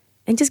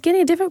 And just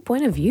getting a different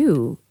point of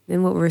view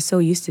than what we're so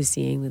used to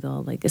seeing with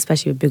all,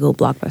 especially with big old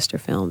blockbuster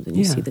films, and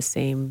you see the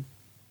same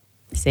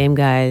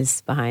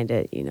guys behind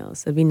it,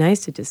 So it'd be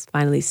nice to just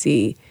finally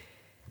see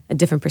a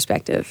different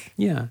perspective.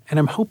 Yeah, and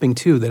I'm hoping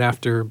too that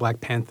after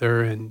Black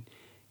Panther and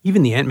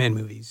even the Ant-Man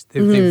movies,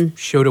 they've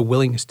showed a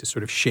willingness to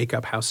sort of shake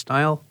up house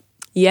style.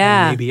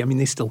 Yeah. And maybe,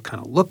 they still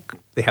kind of look,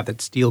 they have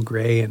that steel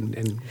gray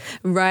and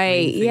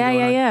right.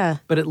 Yeah.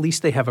 But at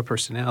least they have a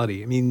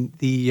personality.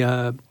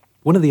 The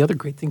one of the other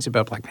great things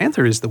about Black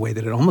Panther is the way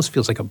that it almost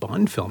feels like a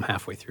Bond film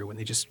halfway through when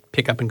they just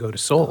pick up and go to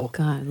Seoul. Oh,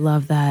 God,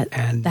 love that.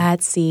 And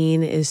that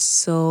scene is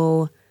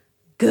so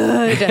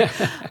good.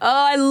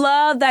 I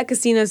love that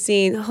casino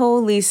scene.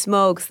 Holy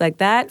smokes.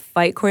 That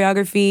fight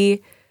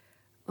choreography.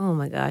 Oh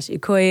my gosh.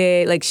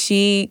 Okoye,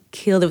 she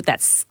killed it with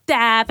that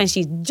staff and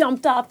she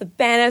jumped off the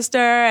banister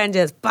and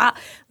just pop.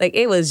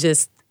 It was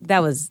just, that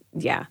was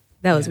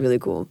really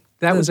cool.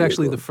 That was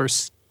actually the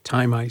first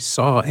time I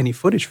saw any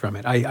footage from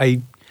it.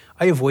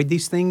 I avoid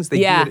these things.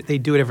 They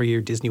do it every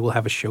year. Disney will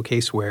have a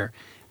showcase where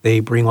they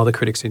bring all the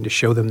critics in to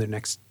show them their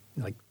next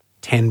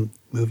 10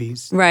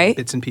 movies, right?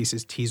 Bits and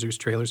pieces, teasers,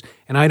 trailers.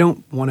 And I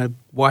don't want to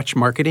watch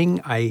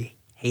marketing. I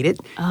hate it.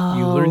 Oh,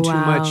 you learn too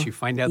wow. much. You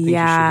find out things you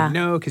shouldn't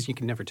know because you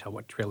can never tell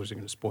what trailers are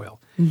going to spoil.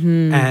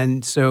 Mm-hmm.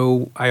 And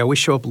so I always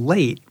show up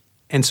late,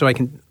 and so I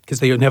can, because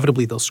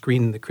they'll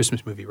screen the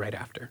Christmas movie right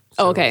after.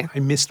 So okay. I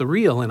miss the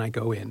reel and I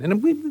go in,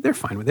 and they're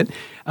fine with it.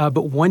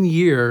 But one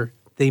year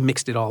they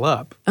mixed it all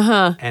up,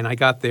 and I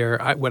got there.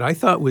 What I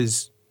thought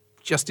was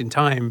just in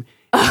time.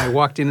 And I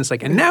walked in, and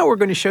it's and now we're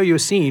going to show you a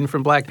scene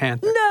from Black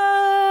Panther. No!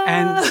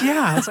 And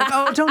it's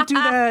oh, don't do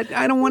that.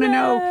 I don't want to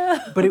know.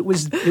 But it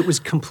was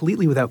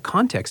completely without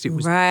context. It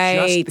was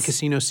just the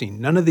casino scene.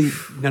 None of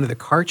the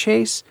car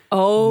chase.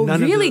 Oh,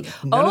 really?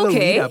 None of the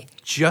lead up,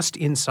 just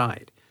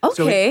inside. Okay.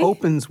 So it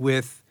opens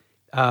with,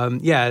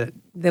 them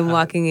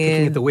walking in.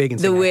 Picking at the wig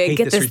and saying, I hate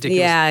this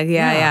ridiculous.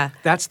 Yeah.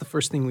 That's the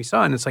first thing we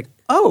saw. And it's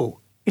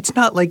it's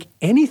not like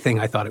anything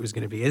I thought it was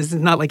going to be. It's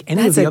not like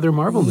any of the other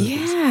Marvel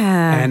movies.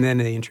 Yeah. And then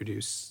they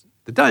introduce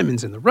the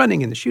diamonds and the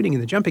running and the shooting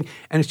and the jumping.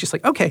 And it's just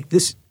okay,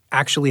 this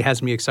actually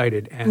has me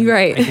excited.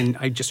 And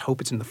I just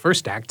hope it's in the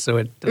first act so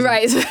it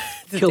doesn't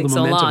kill the momentum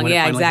so long. when it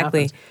finally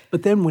exactly. happens.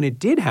 But then when it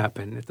did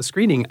happen at the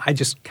screening, I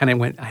just kind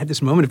of I had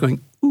this moment of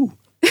going, ooh,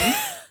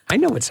 I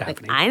know what's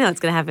happening. I know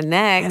what's going to happen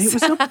next. And it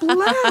was a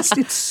blast.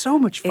 It's so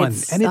much fun.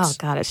 Oh,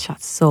 God, it's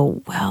shot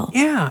so well.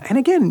 Yeah. And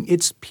again,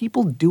 it's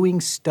people doing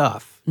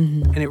stuff.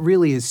 Mm-hmm. And it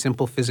really is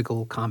simple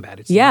physical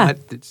combat.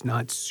 It's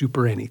not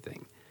super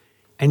anything.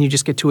 And you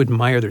just get to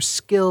admire their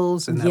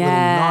skills and that little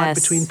nod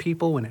between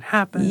people when it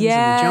happens and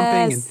the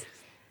jumping. And,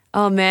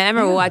 oh, man. I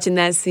remember watching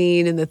that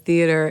scene in the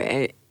theater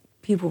and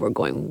people were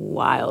going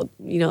wild.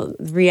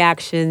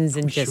 Reactions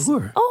and just,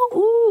 sure.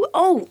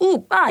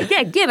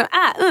 Yeah, get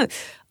him,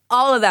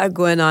 all of that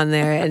going on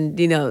there. And,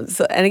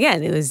 and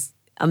again, it was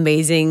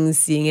amazing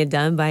seeing it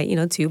done by,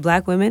 2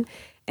 Black women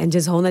and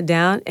just holding it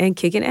down and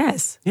kicking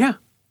ass. Yeah.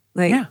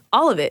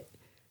 All of it.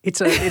 It's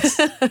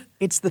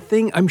the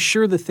thing, I'm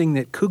sure the thing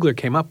that Coogler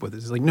came up with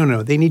is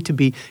no, they need to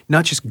be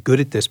not just good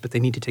at this, but they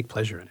need to take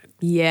pleasure in it.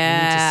 Yeah.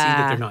 They need to see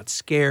that they're not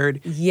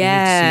scared. Yes. They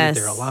need to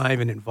see that they're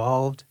alive and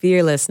involved.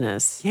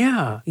 Fearlessness.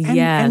 Yeah.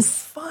 And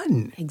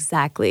fun.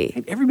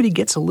 Exactly. Everybody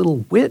gets a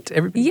little wit.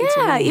 Everybody gets a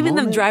little even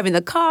moment. them driving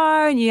the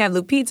car, and you have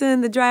Lupita in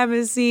the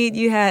driver's seat.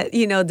 You had,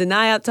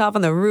 Denai up top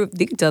on the roof.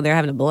 You can tell they're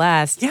having a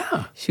blast.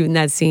 Yeah. Shooting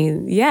that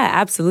scene. Yeah,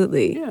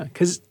 absolutely. Yeah,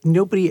 because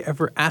nobody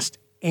ever asked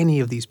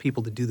any of these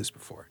people to do this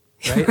before,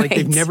 right?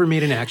 They've never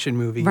made an action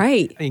movie.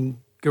 Right.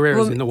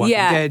 Guerrero's in The Walking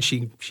Dead.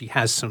 She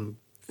has some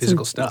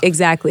physical stuff.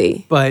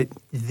 Exactly. But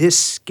this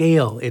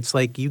scale, it's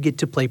you get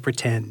to play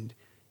pretend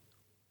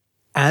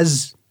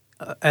as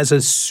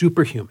a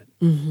superhuman.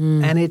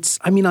 Mm-hmm.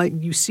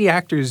 And you see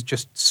actors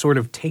just sort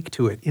of take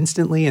to it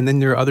instantly, and then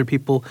there are other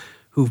people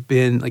who've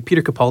been,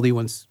 Peter Capaldi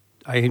once,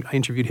 I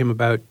interviewed him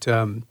about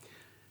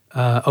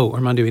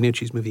Armando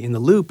Iannucci's movie In the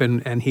Loop,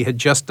 and he had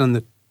just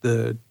done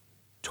the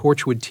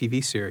Torchwood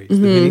TV series,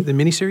 the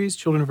miniseries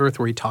Children of Earth,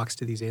 where he talks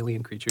to these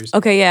alien creatures.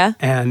 Okay, yeah.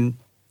 And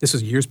this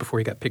was years before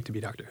he got picked to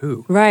be Doctor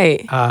Who.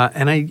 Right.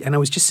 And I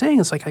was just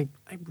saying, I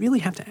really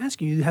have to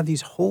ask you, you have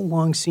these whole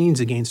long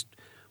scenes against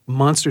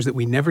monsters that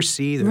we never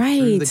see. They're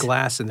through the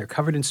glass and they're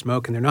covered in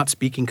smoke and they're not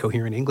speaking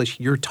coherent English.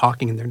 You're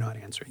talking and they're not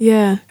answering.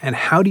 Yeah. And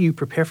how do you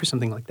prepare for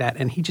something like that?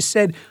 And he just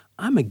said,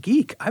 I'm a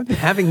geek. I've been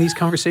having these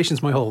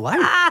conversations my whole life.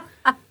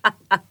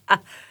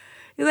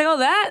 He's like,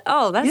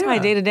 that's my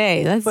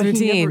day-to-day. That's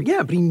routine.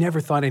 But he never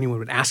thought anyone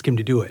would ask him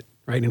to do it.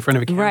 right, in front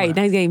of a camera. Right.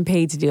 Now he's getting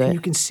paid to do And it.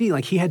 you can see,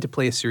 like, he had to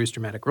play a serious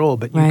dramatic role,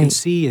 but you can Right.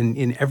 see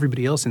in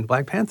everybody else in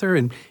Black Panther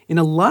and in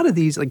a lot of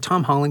these, like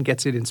Tom Holland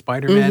gets it in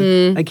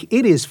Spider-Man. Like,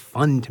 it is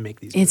fun to make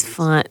these It's movies.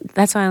 fun.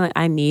 That's why I'm like,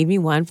 I need me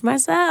one for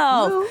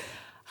myself. Well,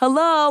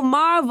 Hello,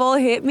 Marvel,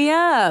 hit me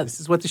up. this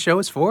is what the show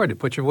is for, to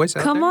put your voice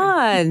out Come there.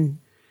 on.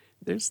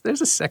 There's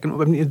a second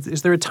one. I mean,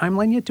 is there a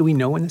timeline yet? Do we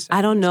know when this?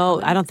 I don't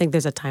know. I don't think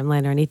there's a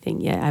timeline or anything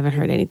yet. I haven't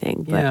heard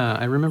anything. But Yeah,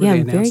 I remember yeah, they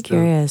I'm very announced the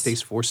curious.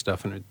 Phase 4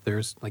 stuff, and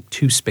there's like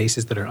 2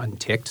 spaces that are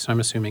unticked, so I'm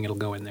assuming it'll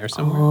go in there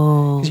somewhere.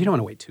 Oh. Because you don't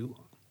want to wait too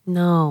long.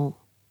 No.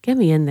 Get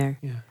me in there.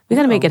 Yeah. We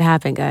got to make Well, it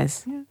happen,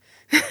 guys.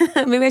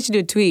 Maybe I should do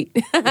a tweet.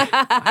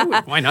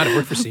 Why not? It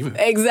worked for Simu.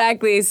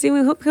 Exactly. See,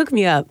 hook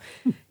me up.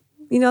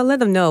 Let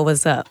them know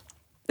what's up.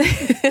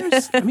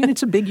 I mean,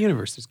 it's a big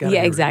universe. There's got to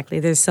Yeah, be a exactly.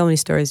 There's so many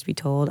stories to be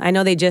told. I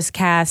know they just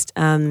cast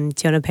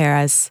Tiona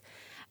Perez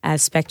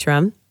as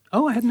Spectrum.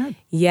 Oh, I hadn't heard.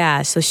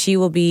 Yeah, so she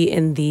will be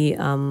in the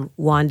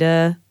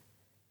Wanda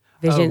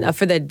Vision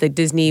for the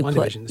Disney.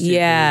 WandaVision,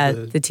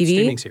 the the TV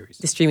streaming series.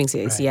 The streaming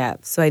series, Right. yeah.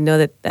 So I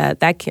know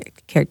that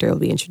character will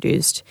be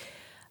introduced.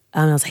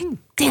 And I was like,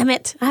 damn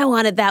it, I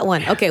wanted that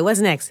one. Okay, what's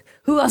next?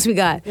 Who else we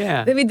got?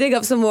 Yeah. Let me dig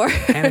up some more.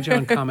 Hannah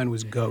John Kamen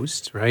was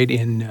Ghost, right,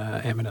 in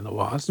Ant-Man and the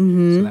Wasp.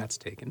 So that's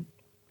taken.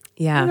 I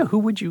Yeah. don't know, who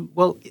would you?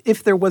 Well,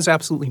 if there was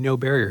absolutely no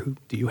barrier,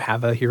 do you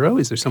have a hero?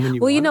 Is there someone you?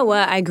 Well, you want? know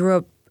what? I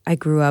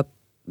grew up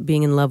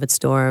being in love with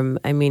Storm.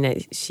 I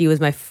mean, she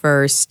was my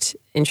first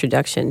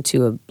introduction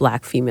to a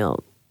black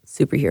female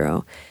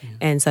superhero,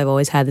 and so I've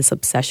always had this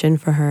obsession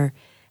for her.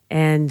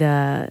 And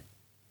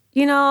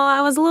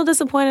I was a little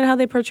disappointed how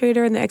they portrayed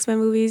her in the X-Men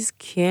movies.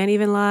 Can't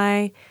even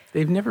lie.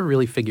 They've never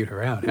really figured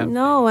her out, have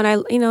No, and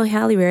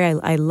Halle Berry,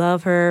 I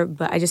love her,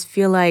 but I just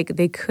feel like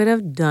they could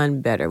have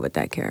done better with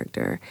that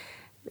character.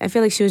 I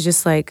feel like she was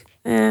just like,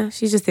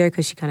 she's just there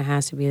because she kind of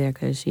has to be there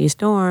because she's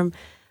Storm.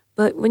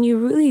 But when you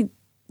really,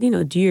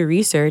 do your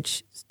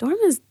research, Storm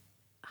is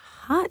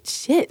hot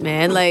shit,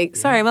 man. Like,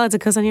 sorry, am I allowed to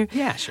cuss on here?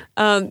 Yeah, sure.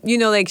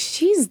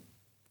 She's,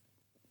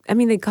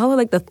 they call her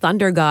like the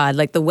thunder god,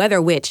 like the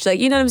weather witch. Like,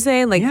 you know what I'm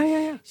saying? Like,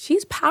 Yeah.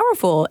 she's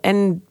powerful.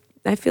 And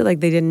I feel like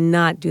they did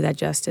not do that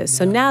justice.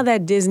 So now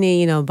that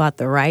Disney, bought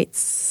the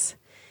rights,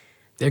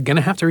 They're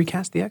gonna have to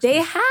recast the X-Men. they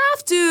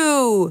have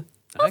to.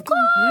 Of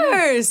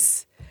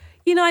course.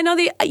 I know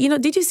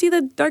did you see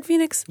the Dark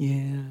Phoenix?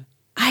 Yeah.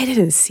 I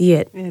didn't see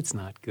it. It's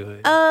not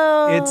good.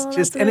 Oh, it's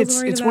just, that's what and I was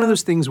worried it's one of about.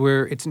 those things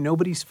where it's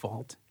nobody's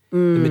fault. The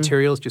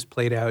material's just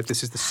played out.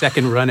 This is the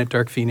second run at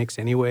Dark Phoenix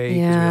anyway, because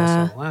we all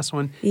Yeah. saw the last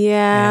one.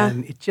 Yeah.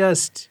 And it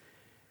just,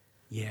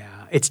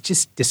 it's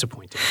just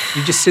disappointing.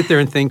 You just sit there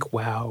and think,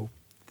 wow,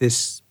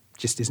 this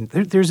just isn't.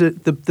 There's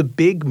the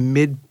big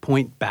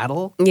midpoint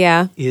battle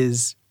Yeah.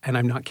 is, and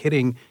I'm not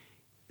kidding,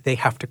 they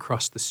have to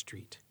cross the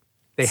street.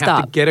 They have to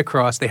Stop. get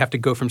across. They have to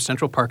go from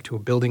Central Park to a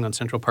building on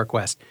Central Park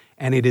West,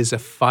 and it is a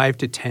 5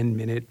 to 10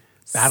 minute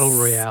battle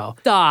royale.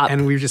 Stop.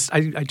 And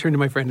I turned to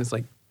my friend and it's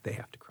like, they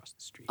have to cross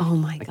the street. Oh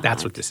my God.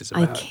 That's what this is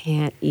I about.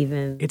 can't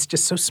even. It's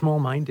just so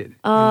small-minded in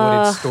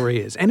what its story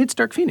is, and it's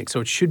Dark Phoenix,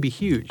 so it should be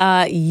huge.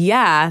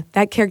 Yeah,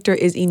 that character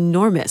is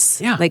enormous.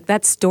 Yeah. Like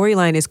that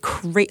storyline is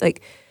great.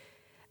 Like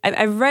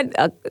I've read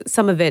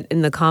some of it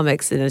in the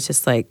comics, and it's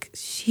just like,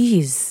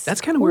 jeez. That's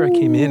kind of where I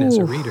came in as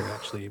a reader,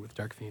 actually, with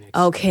Dark Phoenix.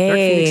 Okay. Dark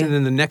Phoenix, and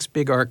then the next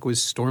big arc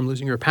was Storm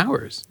losing her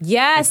powers.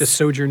 Yes. Like the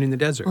Sojourn in the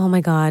Desert. Oh my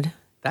God.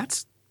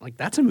 That's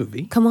a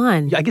movie. Come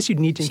on. Yeah, I guess you'd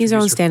need to She's her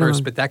introduce own her first,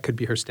 standalone. but that could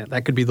be her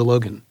that could be the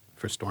Logan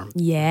for Storm.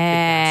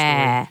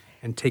 Yeah.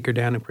 And take her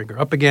down and bring her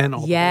up again. All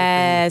the whole thing,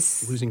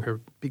 Yes.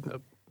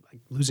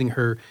 losing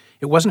her.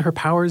 It wasn't her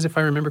powers, if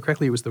I remember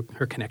correctly. It was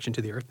her connection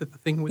to the earth that the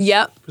thing was.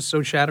 Yep. Was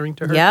so shattering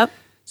to her. Yep.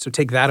 So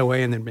take that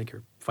away and then make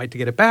her fight to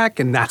get it back,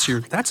 and that's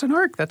an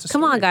arc. That's a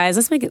Come story. on, guys.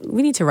 Let's make it.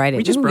 We need to write it.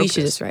 We just Maybe broke we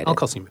should this. just write I'll it.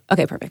 call Seaman.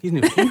 Okay, perfect. He's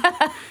new.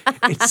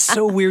 It's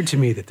so weird to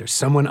me that there's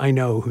someone I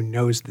know who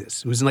knows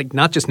this, who's like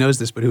not just knows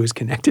this, but who is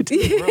connected to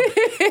the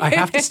world. I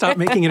have to stop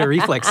making it a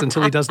reflex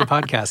until he does the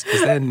podcast,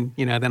 because then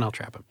then I'll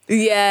trap him.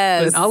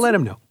 Yes. But I'll let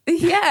him know.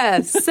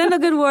 Yes. Send a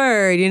good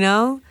word,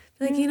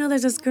 Like,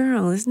 there's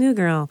this new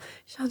girl,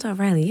 Shonda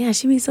Riley. Yeah,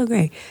 she'd be so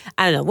great.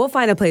 I don't know. We'll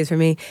find a place for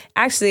me.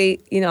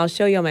 Actually, I'll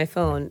show you on my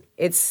phone.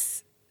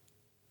 It's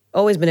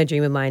always been a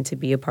dream of mine to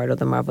be a part of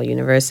the Marvel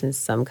Universe in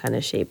some kind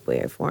of shape, way,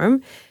 or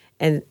form.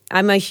 And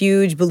I'm a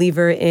huge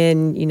believer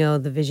in,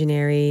 the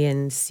visionary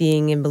and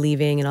seeing and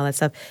believing and all that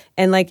stuff.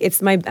 And like,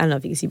 it's I don't know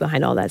if you can see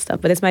behind all that stuff,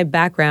 but it's my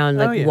background,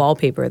 like yeah.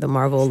 wallpaper, the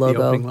Marvel The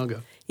logo. opening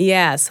logo.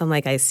 Yeah, so I'm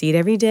like, I see it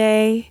every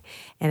day,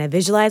 and I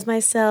visualize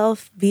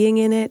myself being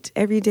in it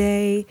every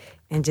day,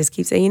 and just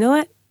keep saying, you know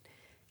what?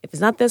 If it's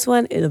not this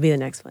one, it'll be the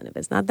next one. If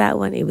it's not that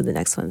one, it'll be the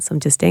next one. So I'm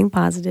just staying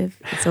positive.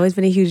 It's always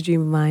been a huge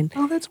dream of mine.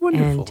 Oh, that's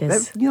wonderful. And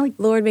just, That,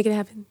 Lord, make it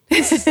happen.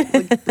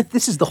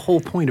 this is the whole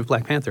point of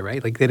Black Panther,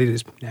 right? Like that it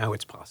is now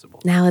it's possible.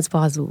 Now it's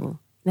possible.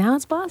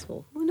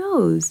 Who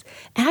knows?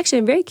 Actually,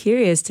 I'm very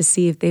curious to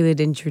see if they would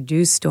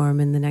introduce Storm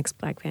in the next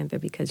Black Panther,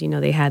 because,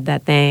 they had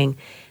that thing.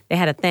 They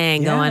had a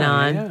thing going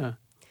on. Yeah. A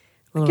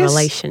little guess-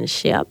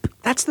 relationship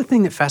That's the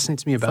thing that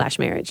fascinates me about /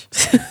 marriage.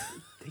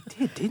 They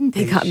Yeah, didn't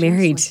They got She was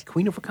married. like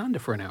Queen of Wakanda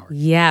for an hour.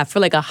 Yeah, for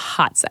like a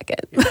hot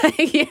second.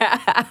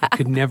 Yeah. It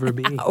could never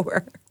be.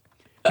 Hour.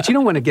 But you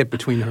don't want to get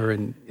between her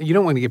and you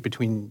don't want to get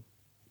between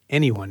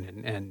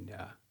anyone and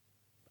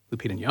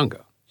Lupita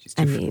Nyong'o.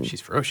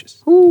 She's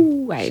ferocious.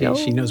 Ooh, I know.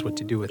 She knows what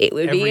to do with It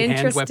would every be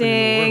hand weapon in the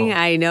interesting. world.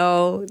 I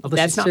know. Although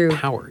That's she's not true.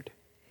 powered.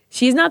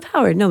 She's not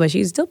powered. No, but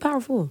she's still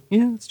powerful.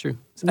 Yeah, that's true.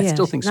 I Yeah,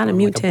 still think she's not a Storm, like a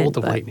mutant, bolt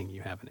of but- lightning,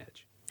 you have an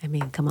edge. I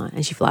mean, come on.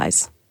 And she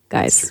flies.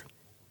 Guys. true.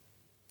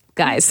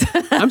 Guys.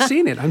 I'm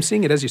seeing it. I'm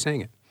seeing it as you're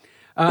saying it.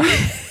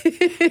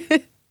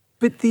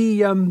 But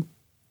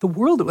the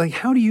world, like,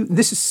 how do you?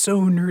 This is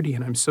so nerdy,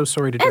 and I'm so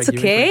sorry to drag That's you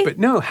okay. into it. But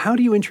no, how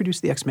do you introduce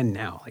the X-Men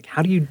now? Like,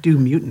 how do you do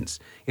mutants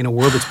in a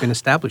world that's been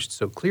established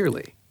so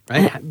clearly?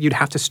 Right? You'd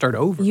have to start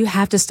over. You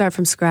have to start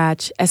from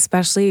scratch,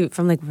 especially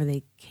from like where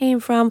they came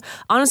from.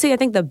 Honestly, I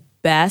think the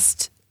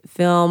best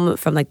film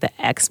from like the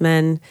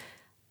X-Men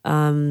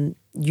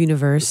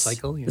universe,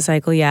 The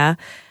cycle, yeah.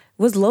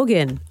 was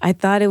Logan. I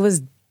thought it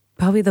was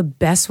probably the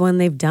best one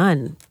they've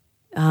done.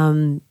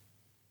 I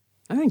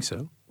think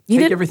so. You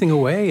Take did- everything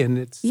away, and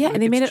it's Yeah,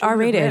 and they it's made it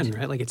children of R-rated. men,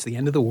 right? Like it's the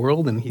end of the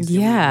world, and he's the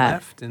only one Yeah.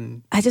 left,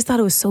 and I just thought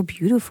it was so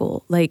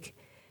beautiful. Like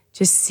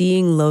just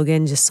seeing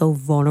Logan just so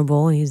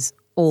vulnerable, and he's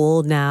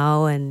old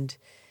now, and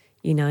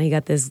you know, he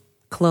got this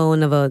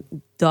clone of a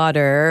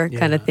daughter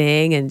kind of Yeah.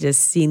 thing, and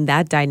just seeing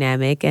that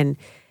dynamic. And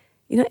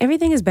you know,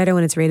 everything is better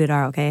when it's rated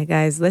R, okay,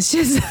 guys? Let's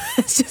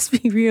just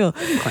be real.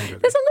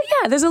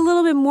 There's a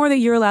little bit more that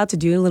you're allowed to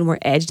do, and a little more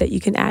edge that you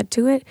can add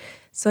to it.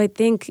 So I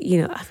think,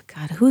 you know,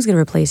 God, who's gonna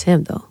replace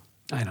him though?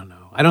 I don't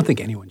know. I don't think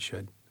anyone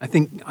should. I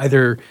think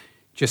either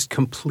just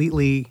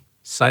completely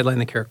sideline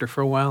the character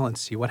for a while and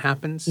see what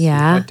happens, see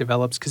Yeah. what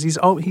develops, because he's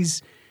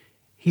always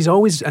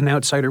an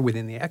outsider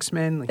within the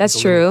X-Men. Like, That's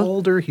he's a little true.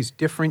 older. He's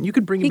different. You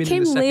could bring him He in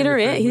came the second later or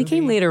third in. He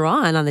came movie. later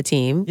on the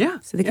team. Yeah,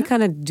 So they could yeah.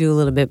 kind of do a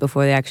little bit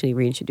before they actually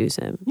reintroduce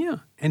him. Yeah,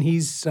 and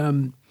he's.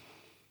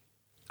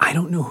 I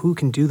don't know who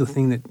can do the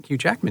thing that Hugh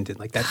Jackman did,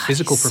 like that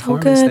physical he's so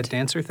performance, good. that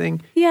dancer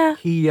thing. Yeah.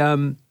 He.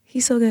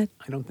 He's so good.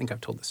 I don't think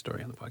I've told this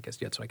story on the podcast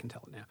yet, so I can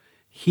tell it now.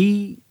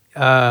 He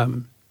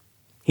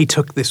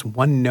took this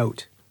one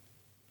note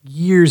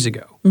years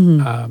ago.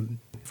 Mm-hmm.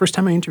 First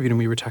time I interviewed him,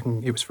 we were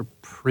talking. It was for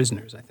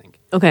Prisoners, I think,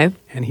 Okay.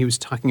 and he was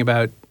talking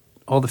about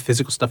all the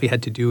physical stuff he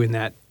had to do in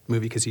that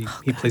movie because he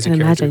plays a can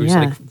character imagine, who's yeah.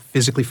 like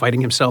physically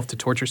fighting himself to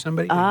torture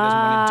somebody. And he doesn't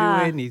want to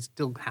do it, and he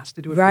still has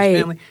to do it for Right.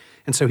 his family.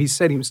 And so he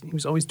said he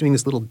was always doing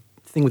this little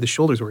thing with his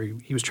shoulders where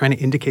he was trying to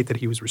indicate that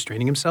he was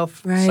restraining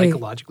himself. Right.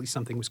 Psychologically,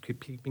 something was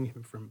keeping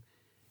him from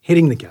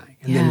hitting the guy.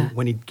 And Yeah. then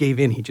when he gave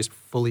in, he just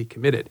fully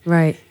committed.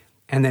 Right.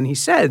 And then he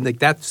said, like,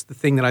 that's the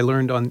thing that I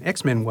learned on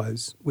X-Men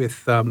was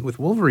with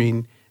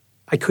Wolverine,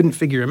 I couldn't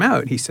figure him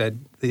out. He said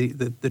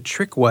the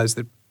trick was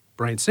that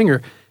Bryan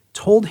Singer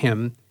told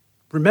him,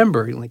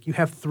 remember, like, you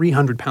have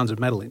 300 pounds of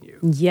metal in you.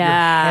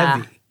 Yeah.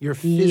 You're heavy. You're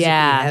physically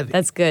Yeah. heavy.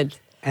 That's good.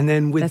 And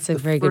then with That's a the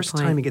very good first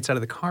time point. he gets out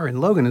of the car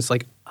in Logan, it's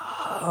like,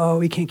 oh,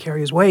 he can't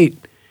carry his weight.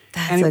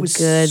 That's and it a was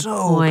good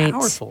so point.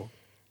 powerful.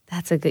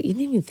 That's a good. You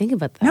didn't even think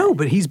about that. No,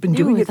 but he's been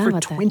Never doing really it thought for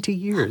about that. 20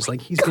 years. Like,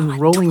 he's been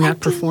rolling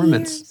that 20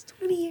 performance. years,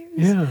 20 years.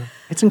 Yeah,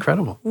 it's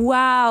incredible.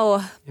 Wow.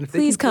 And if they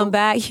Please can come go-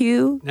 back,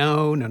 Hugh.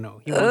 No. He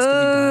wants to be done, and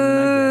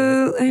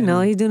I get it. I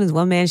know. He's doing his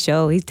one-man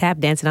show. He's tap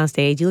dancing on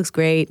stage. He looks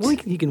great. Well,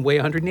 he can weigh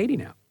 180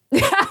 now.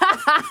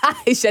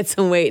 He shed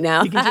some weight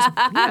now. He can just,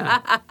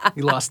 yeah.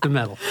 He lost the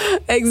medal.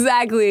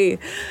 Exactly.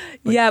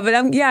 Yeah, but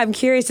I'm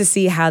curious to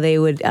see how they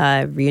would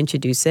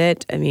reintroduce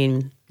it. I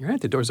mean, You're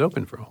right. The door's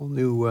open for a whole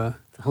new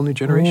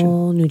generation.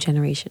 whole new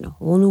generation, a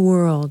whole new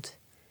world,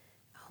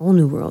 a whole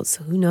new world.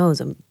 So who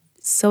knows? I'm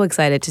so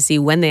excited to see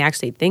when they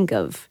actually think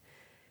of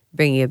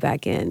bringing it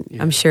back in.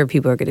 Yeah. I'm sure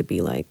people are going to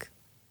be like,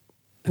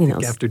 I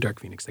think after Dark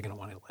Phoenix, they're going to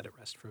want to let it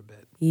rest for a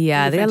bit.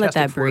 Yeah, Maybe they gotta let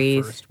Fantastic that Four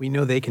breathe. First. We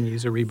know they can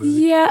use a reboot.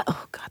 Yeah.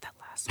 Oh God, that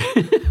last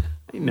one.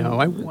 I know.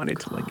 I wanted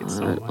to like it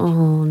so much.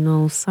 Oh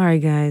no, sorry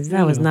guys,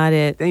 that was not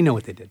it. They know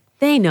what they did.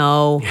 They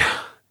know.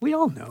 We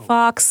all know.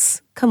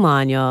 Fox, come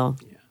on, y'all.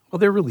 Yeah. Well,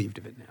 they're relieved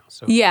of it now.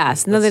 So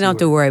Yes, now let's they see don't have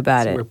to worry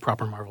about see it. Where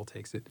proper Marvel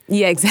takes it.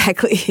 Yeah,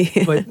 exactly.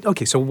 But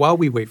okay, so while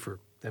we wait for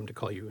them to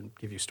call you and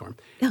give you Storm,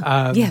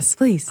 Yes,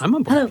 please. I'm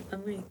on board. Hello,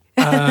 I'm Marie.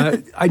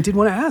 I did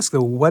want to ask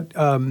though, what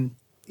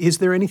is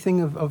there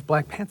anything of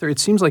Black Panther? It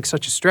seems like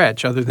such a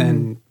stretch, other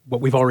than what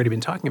we've already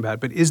been talking about.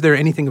 But is there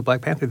anything of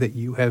Black Panther that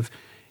you have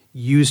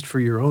used for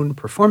your own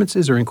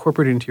performances or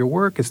incorporated into your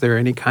work? Is there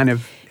any kind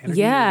of energy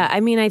Yeah, I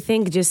mean, I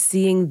think just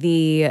seeing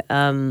the,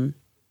 and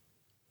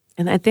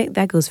I think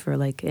that goes for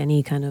like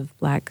any kind of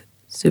Black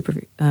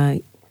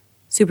superhero,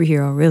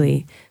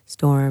 really,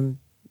 Storm,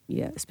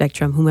 yeah,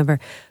 Spectrum, whomever.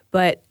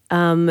 But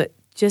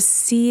just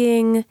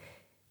seeing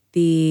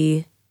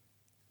the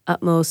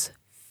utmost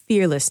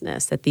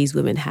fearlessness that these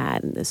women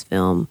had in this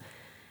film,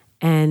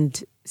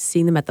 and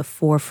seeing them at the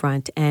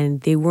forefront,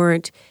 and they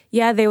weren't.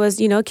 Yeah, there was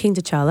King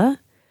T'Challa,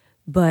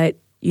 but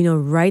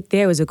right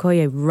there was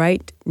Okoye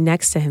right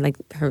next to him, like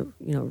her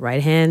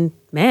right hand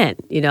man,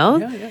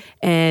 Yeah.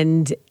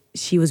 and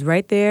she was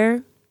right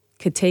there,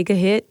 could take a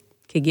hit,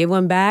 could give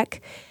one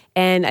back,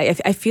 and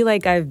I feel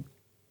like I've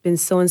been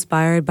so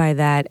inspired by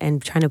that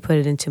and trying to put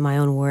it into my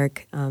own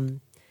work.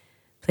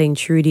 Playing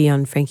Trudy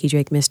on Frankie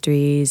Drake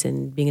Mysteries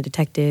and being a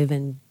detective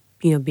and,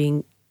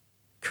 being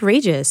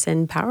courageous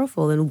and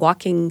powerful and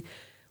walking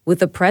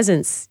with a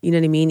presence, you know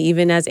what I mean?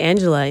 Even as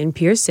Angela in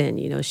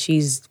Pearson,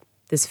 she's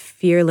this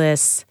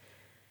fearless,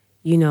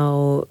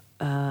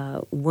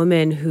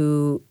 woman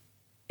who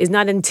is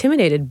not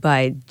intimidated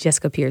by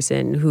Jessica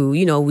Pearson, who,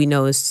 we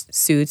know as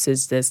Suits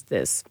is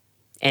this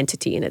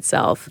entity in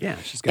itself. Yeah,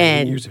 she's got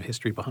 8 years of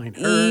history behind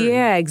her.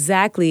 Yeah,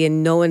 exactly.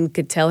 And no one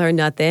could tell her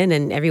nothing,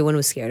 and everyone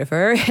was scared of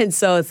her. And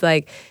so it's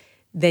like,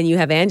 then you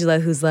have Angela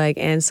who's like,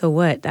 and so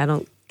what? I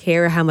don't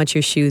care how much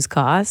your shoes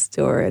cost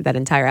or that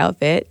entire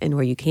outfit and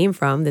where you came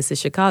from. This is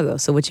Chicago.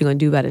 So what you gonna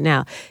do about it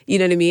now? You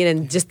know what I mean?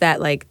 And just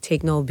that like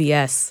take no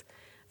BS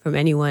from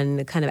anyone,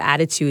 the kind of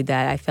attitude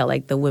that I felt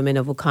like the women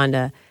of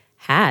Wakanda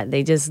had.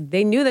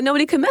 They knew that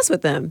nobody could mess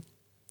with them.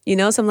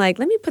 So I'm like,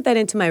 let me put that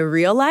into my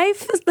real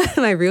life,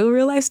 my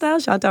real lifestyle,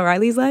 Chantal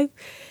Riley's life.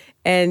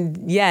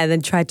 And yeah,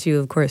 then try to,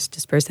 of course,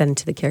 disperse that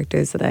into the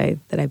characters that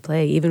I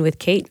play, even with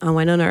Kate on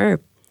Winona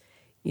Earp.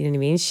 You know what I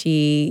mean?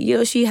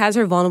 She has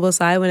her vulnerable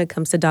side when it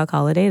comes to Doc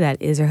Holliday. That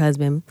is her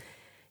husband,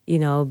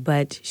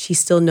 but she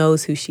still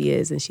knows who she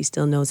is and she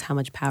still knows how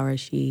much power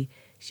she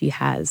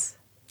has.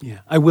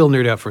 Yeah, I will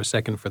nerd out for a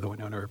second for the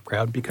Winona Earp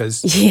crowd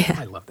because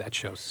I love that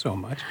show so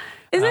much.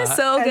 Isn't it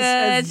so good?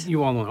 As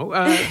you all know.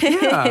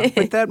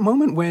 But that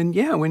moment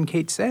when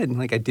Kate said,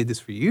 like, I did this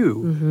for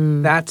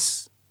you,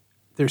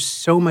 there's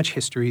so much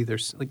history.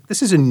 There's like,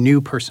 this is a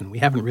new person. We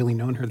haven't really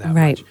known her that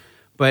much.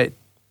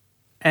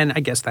 And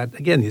I guess that,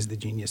 again, is the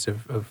genius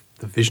of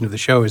the vision of the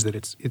show is that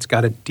it's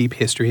got a deep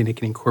history and it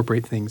can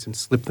incorporate things and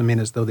slip them in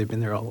as though they've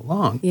been there all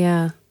along.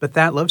 Yeah. But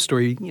that love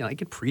story,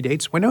 like it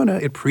predates Winona.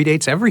 It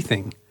predates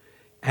everything.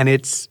 And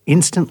it's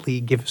instantly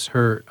gives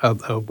her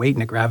a weight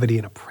and a gravity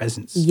and a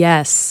presence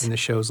in the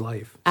show's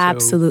life.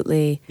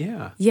 Absolutely. So,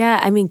 yeah. Yeah,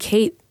 I mean,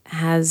 Kate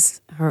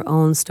has her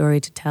own story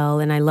to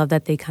tell, and I love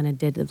that they kind of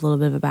did a little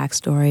bit of a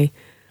backstory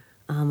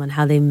on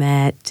how they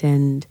met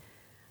and,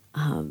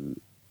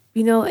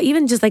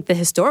 even just like the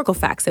historical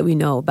facts that we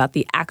know about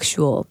the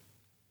actual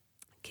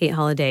Kate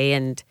Holliday.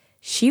 And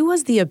she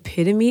was the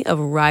epitome of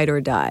ride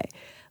or die.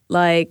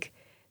 Like,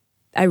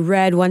 I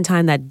read one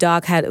time that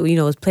Doc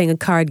was playing a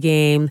card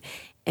game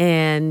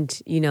and,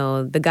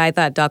 the guy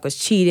thought Doc was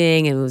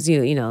cheating and was,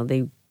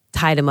 they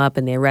tied him up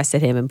and they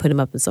arrested him and put him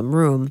up in some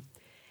room.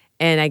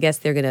 And I guess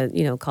they're going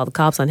to, call the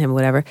cops on him or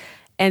whatever.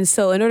 And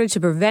so in order to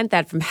prevent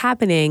that from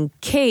happening,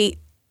 Kate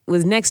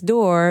was next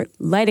door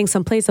lighting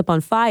some place up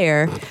on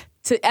fire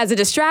as a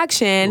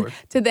distraction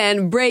to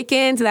then break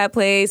into that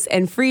place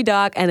and free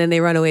Doc, and then they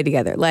run away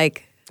together.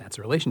 Like, that's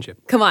a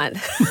relationship. Come on.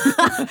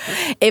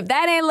 If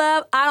that ain't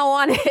love, I don't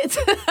want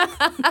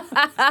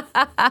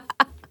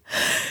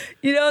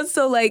it.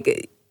 So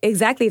like,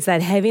 exactly, it's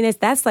that heaviness.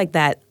 That's like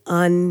that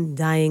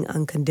undying,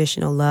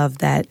 unconditional love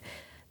that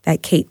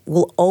Kate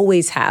will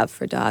always have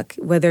for Doc,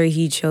 whether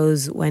he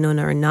chose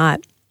Winona or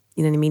not.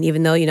 You know what I mean?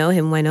 Even though,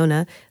 him,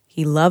 Winona,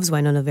 he loves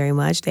Winona very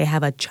much. They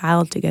have a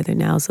child together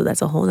now, so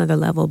that's a whole nother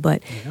level.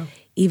 But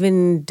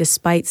even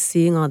despite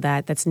seeing all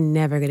that, that's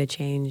never going to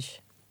change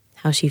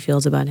how she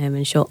feels about him,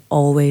 and she'll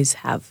always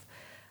have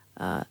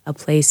a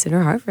place in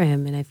her heart for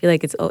him. And I feel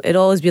like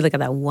it'll always be like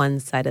that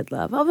one-sided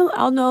love.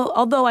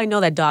 Although I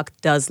know that Doc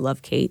does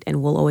love Kate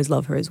and will always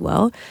love her as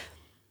well,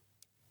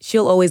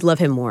 she'll always love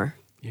him more.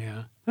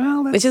 Yeah,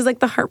 well, which is like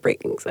the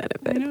heartbreaking side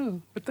of it. I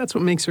know, but that's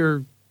what makes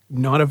her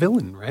not a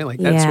villain, right? Like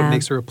that's what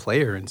makes her a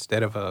player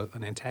instead of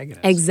an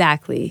antagonist.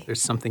 Exactly.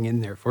 There's something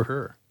in there for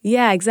her.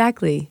 Yeah,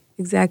 exactly.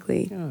 Yeah,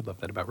 I love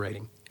that about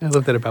writing. I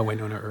love that about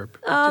Winona Earp.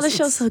 Oh, the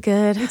show's so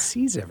good. It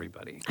sees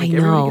everybody. I know.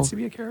 Everybody gets to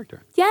be a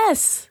character.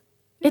 Yes.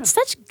 Yeah. It's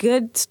such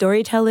good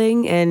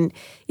storytelling. And,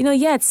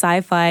 it's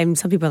sci-fi. And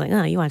some people are like,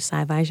 oh, you watch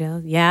sci-fi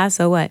shows? Yeah,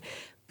 so what?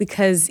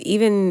 Because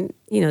even,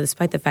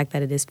 despite the fact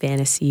that it is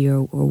fantasy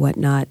or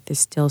whatnot, there's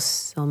still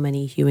so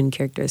many human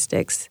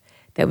characteristics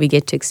that we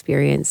get to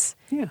experience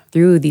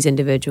through these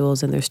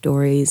individuals and their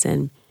stories.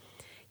 And,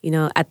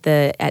 at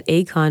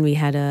ACON, we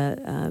had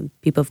a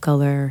People of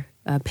Color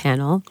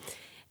panel.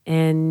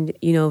 And,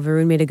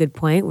 Varun made a good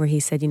point where he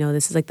said,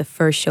 this is like the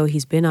first show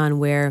he's been on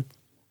where,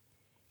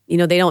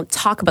 they don't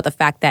talk about the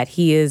fact that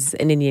he is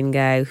an Indian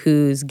guy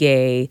who's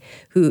gay,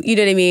 who, you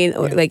know what I mean?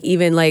 Or like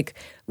even like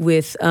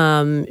with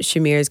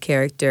Shamir's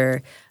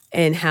character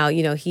and how,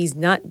 he's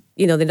not,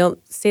 they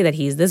don't say that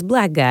he's this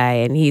black guy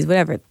and he's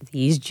whatever.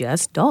 He's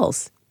just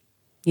Dulce,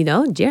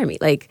 Jeremy.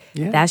 Like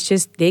that's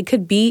just, they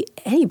could be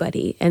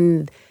anybody.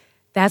 And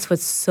that's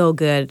what's so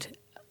good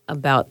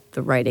about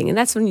the writing. And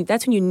that's when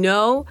you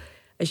know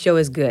a show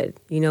is good.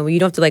 You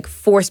don't have to like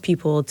force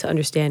people to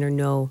understand or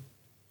know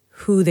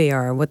who they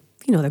are, what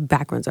their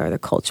backgrounds are, their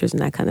cultures, and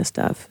that kind of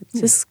stuff. It's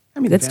just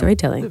good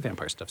storytelling. The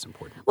vampire stuff's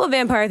important. Well,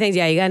 vampire things,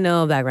 you gotta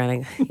know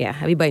background.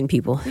 I be biting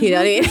people. You know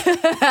what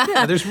I mean?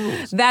 Yeah, there's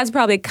rules. That's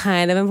probably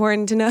kind of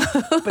important to know.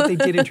 But they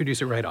did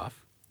introduce it right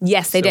off.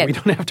 Yes, they did. We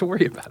don't have to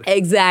worry about it.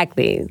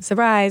 Exactly.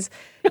 Surprise.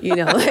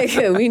 Like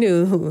we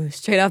knew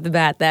straight off the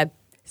bat that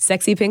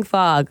sexy pink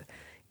fog,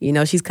 You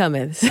know she's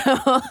coming. So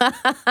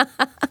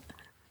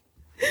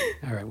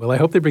All right. Well, I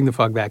hope they bring the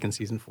fog back in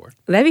season 4.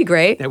 that'd be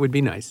great. That would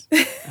be nice.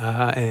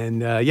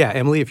 Yeah,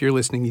 Emily, if you're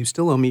listening, you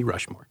still owe me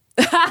Rushmore.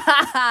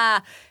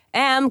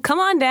 Come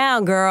on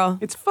down, girl.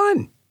 It's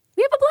fun.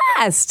 We have a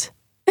blast.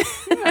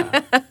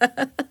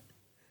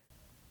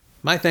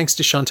 My thanks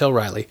to Chantel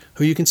Riley,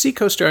 who you can see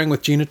co-starring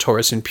with Gina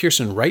Torres in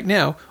Pearson right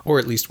now, or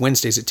at least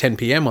Wednesdays at 10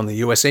 p.m. on the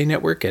USA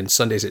Network and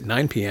Sundays at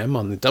 9 p.m.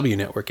 on the W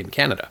Network in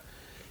Canada.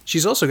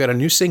 She's also got a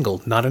new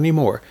single, Not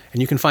Anymore,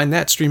 and you can find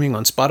that streaming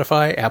on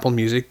Spotify, Apple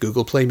Music,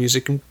 Google Play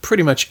Music, and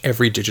pretty much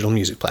every digital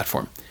music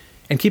platform.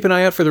 And keep an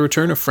eye out for the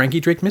return of Frankie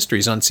Drake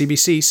Mysteries on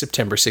CBC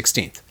September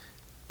 16th.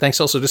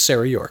 Thanks also to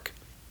Sarah York.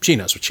 She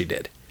knows what she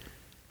did.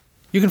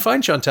 You can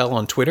find Chantel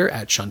on Twitter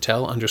at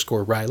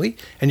Chantel_Riley,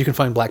 and you can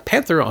find Black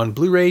Panther on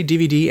Blu-ray,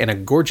 DVD, and a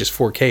gorgeous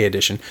 4K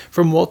edition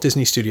from Walt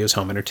Disney Studios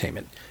Home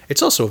Entertainment.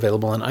 It's also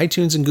available on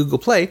iTunes and Google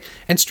Play,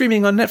 and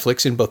streaming on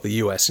Netflix in both the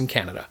US and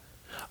Canada.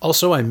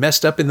 Also, I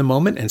messed up in the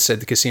moment and said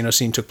the casino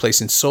scene took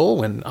place in Seoul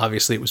when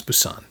obviously it was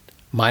Busan.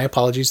 My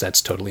apologies, that's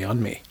totally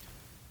on me.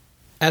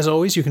 As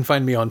always, you can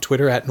find me on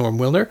Twitter at Norm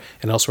Wilner,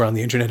 and elsewhere on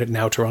the internet at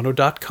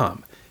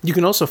nowtoronto.com. You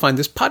can also find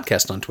this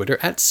podcast on Twitter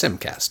at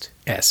Semcast,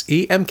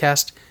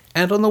 S-E-M-Cast,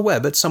 and on the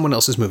web at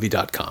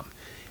someoneelsesmovie.com.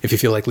 If you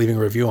feel like leaving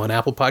a review on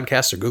Apple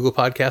Podcasts or Google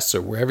Podcasts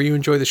or wherever you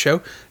enjoy the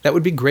show, that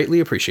would be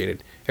greatly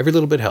appreciated. Every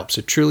little bit helps,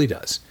 it truly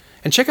does.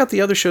 And check out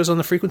the other shows on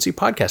the Frequency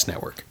Podcast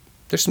Network.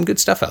 There's some good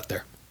stuff out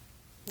there.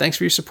 Thanks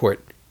for your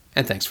support,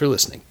 and thanks for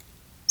listening.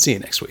 See you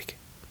next week.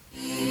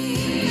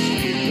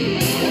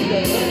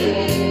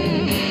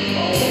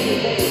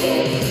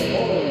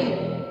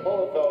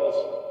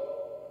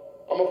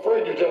 I'm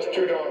afraid you're just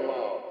too darn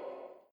loud.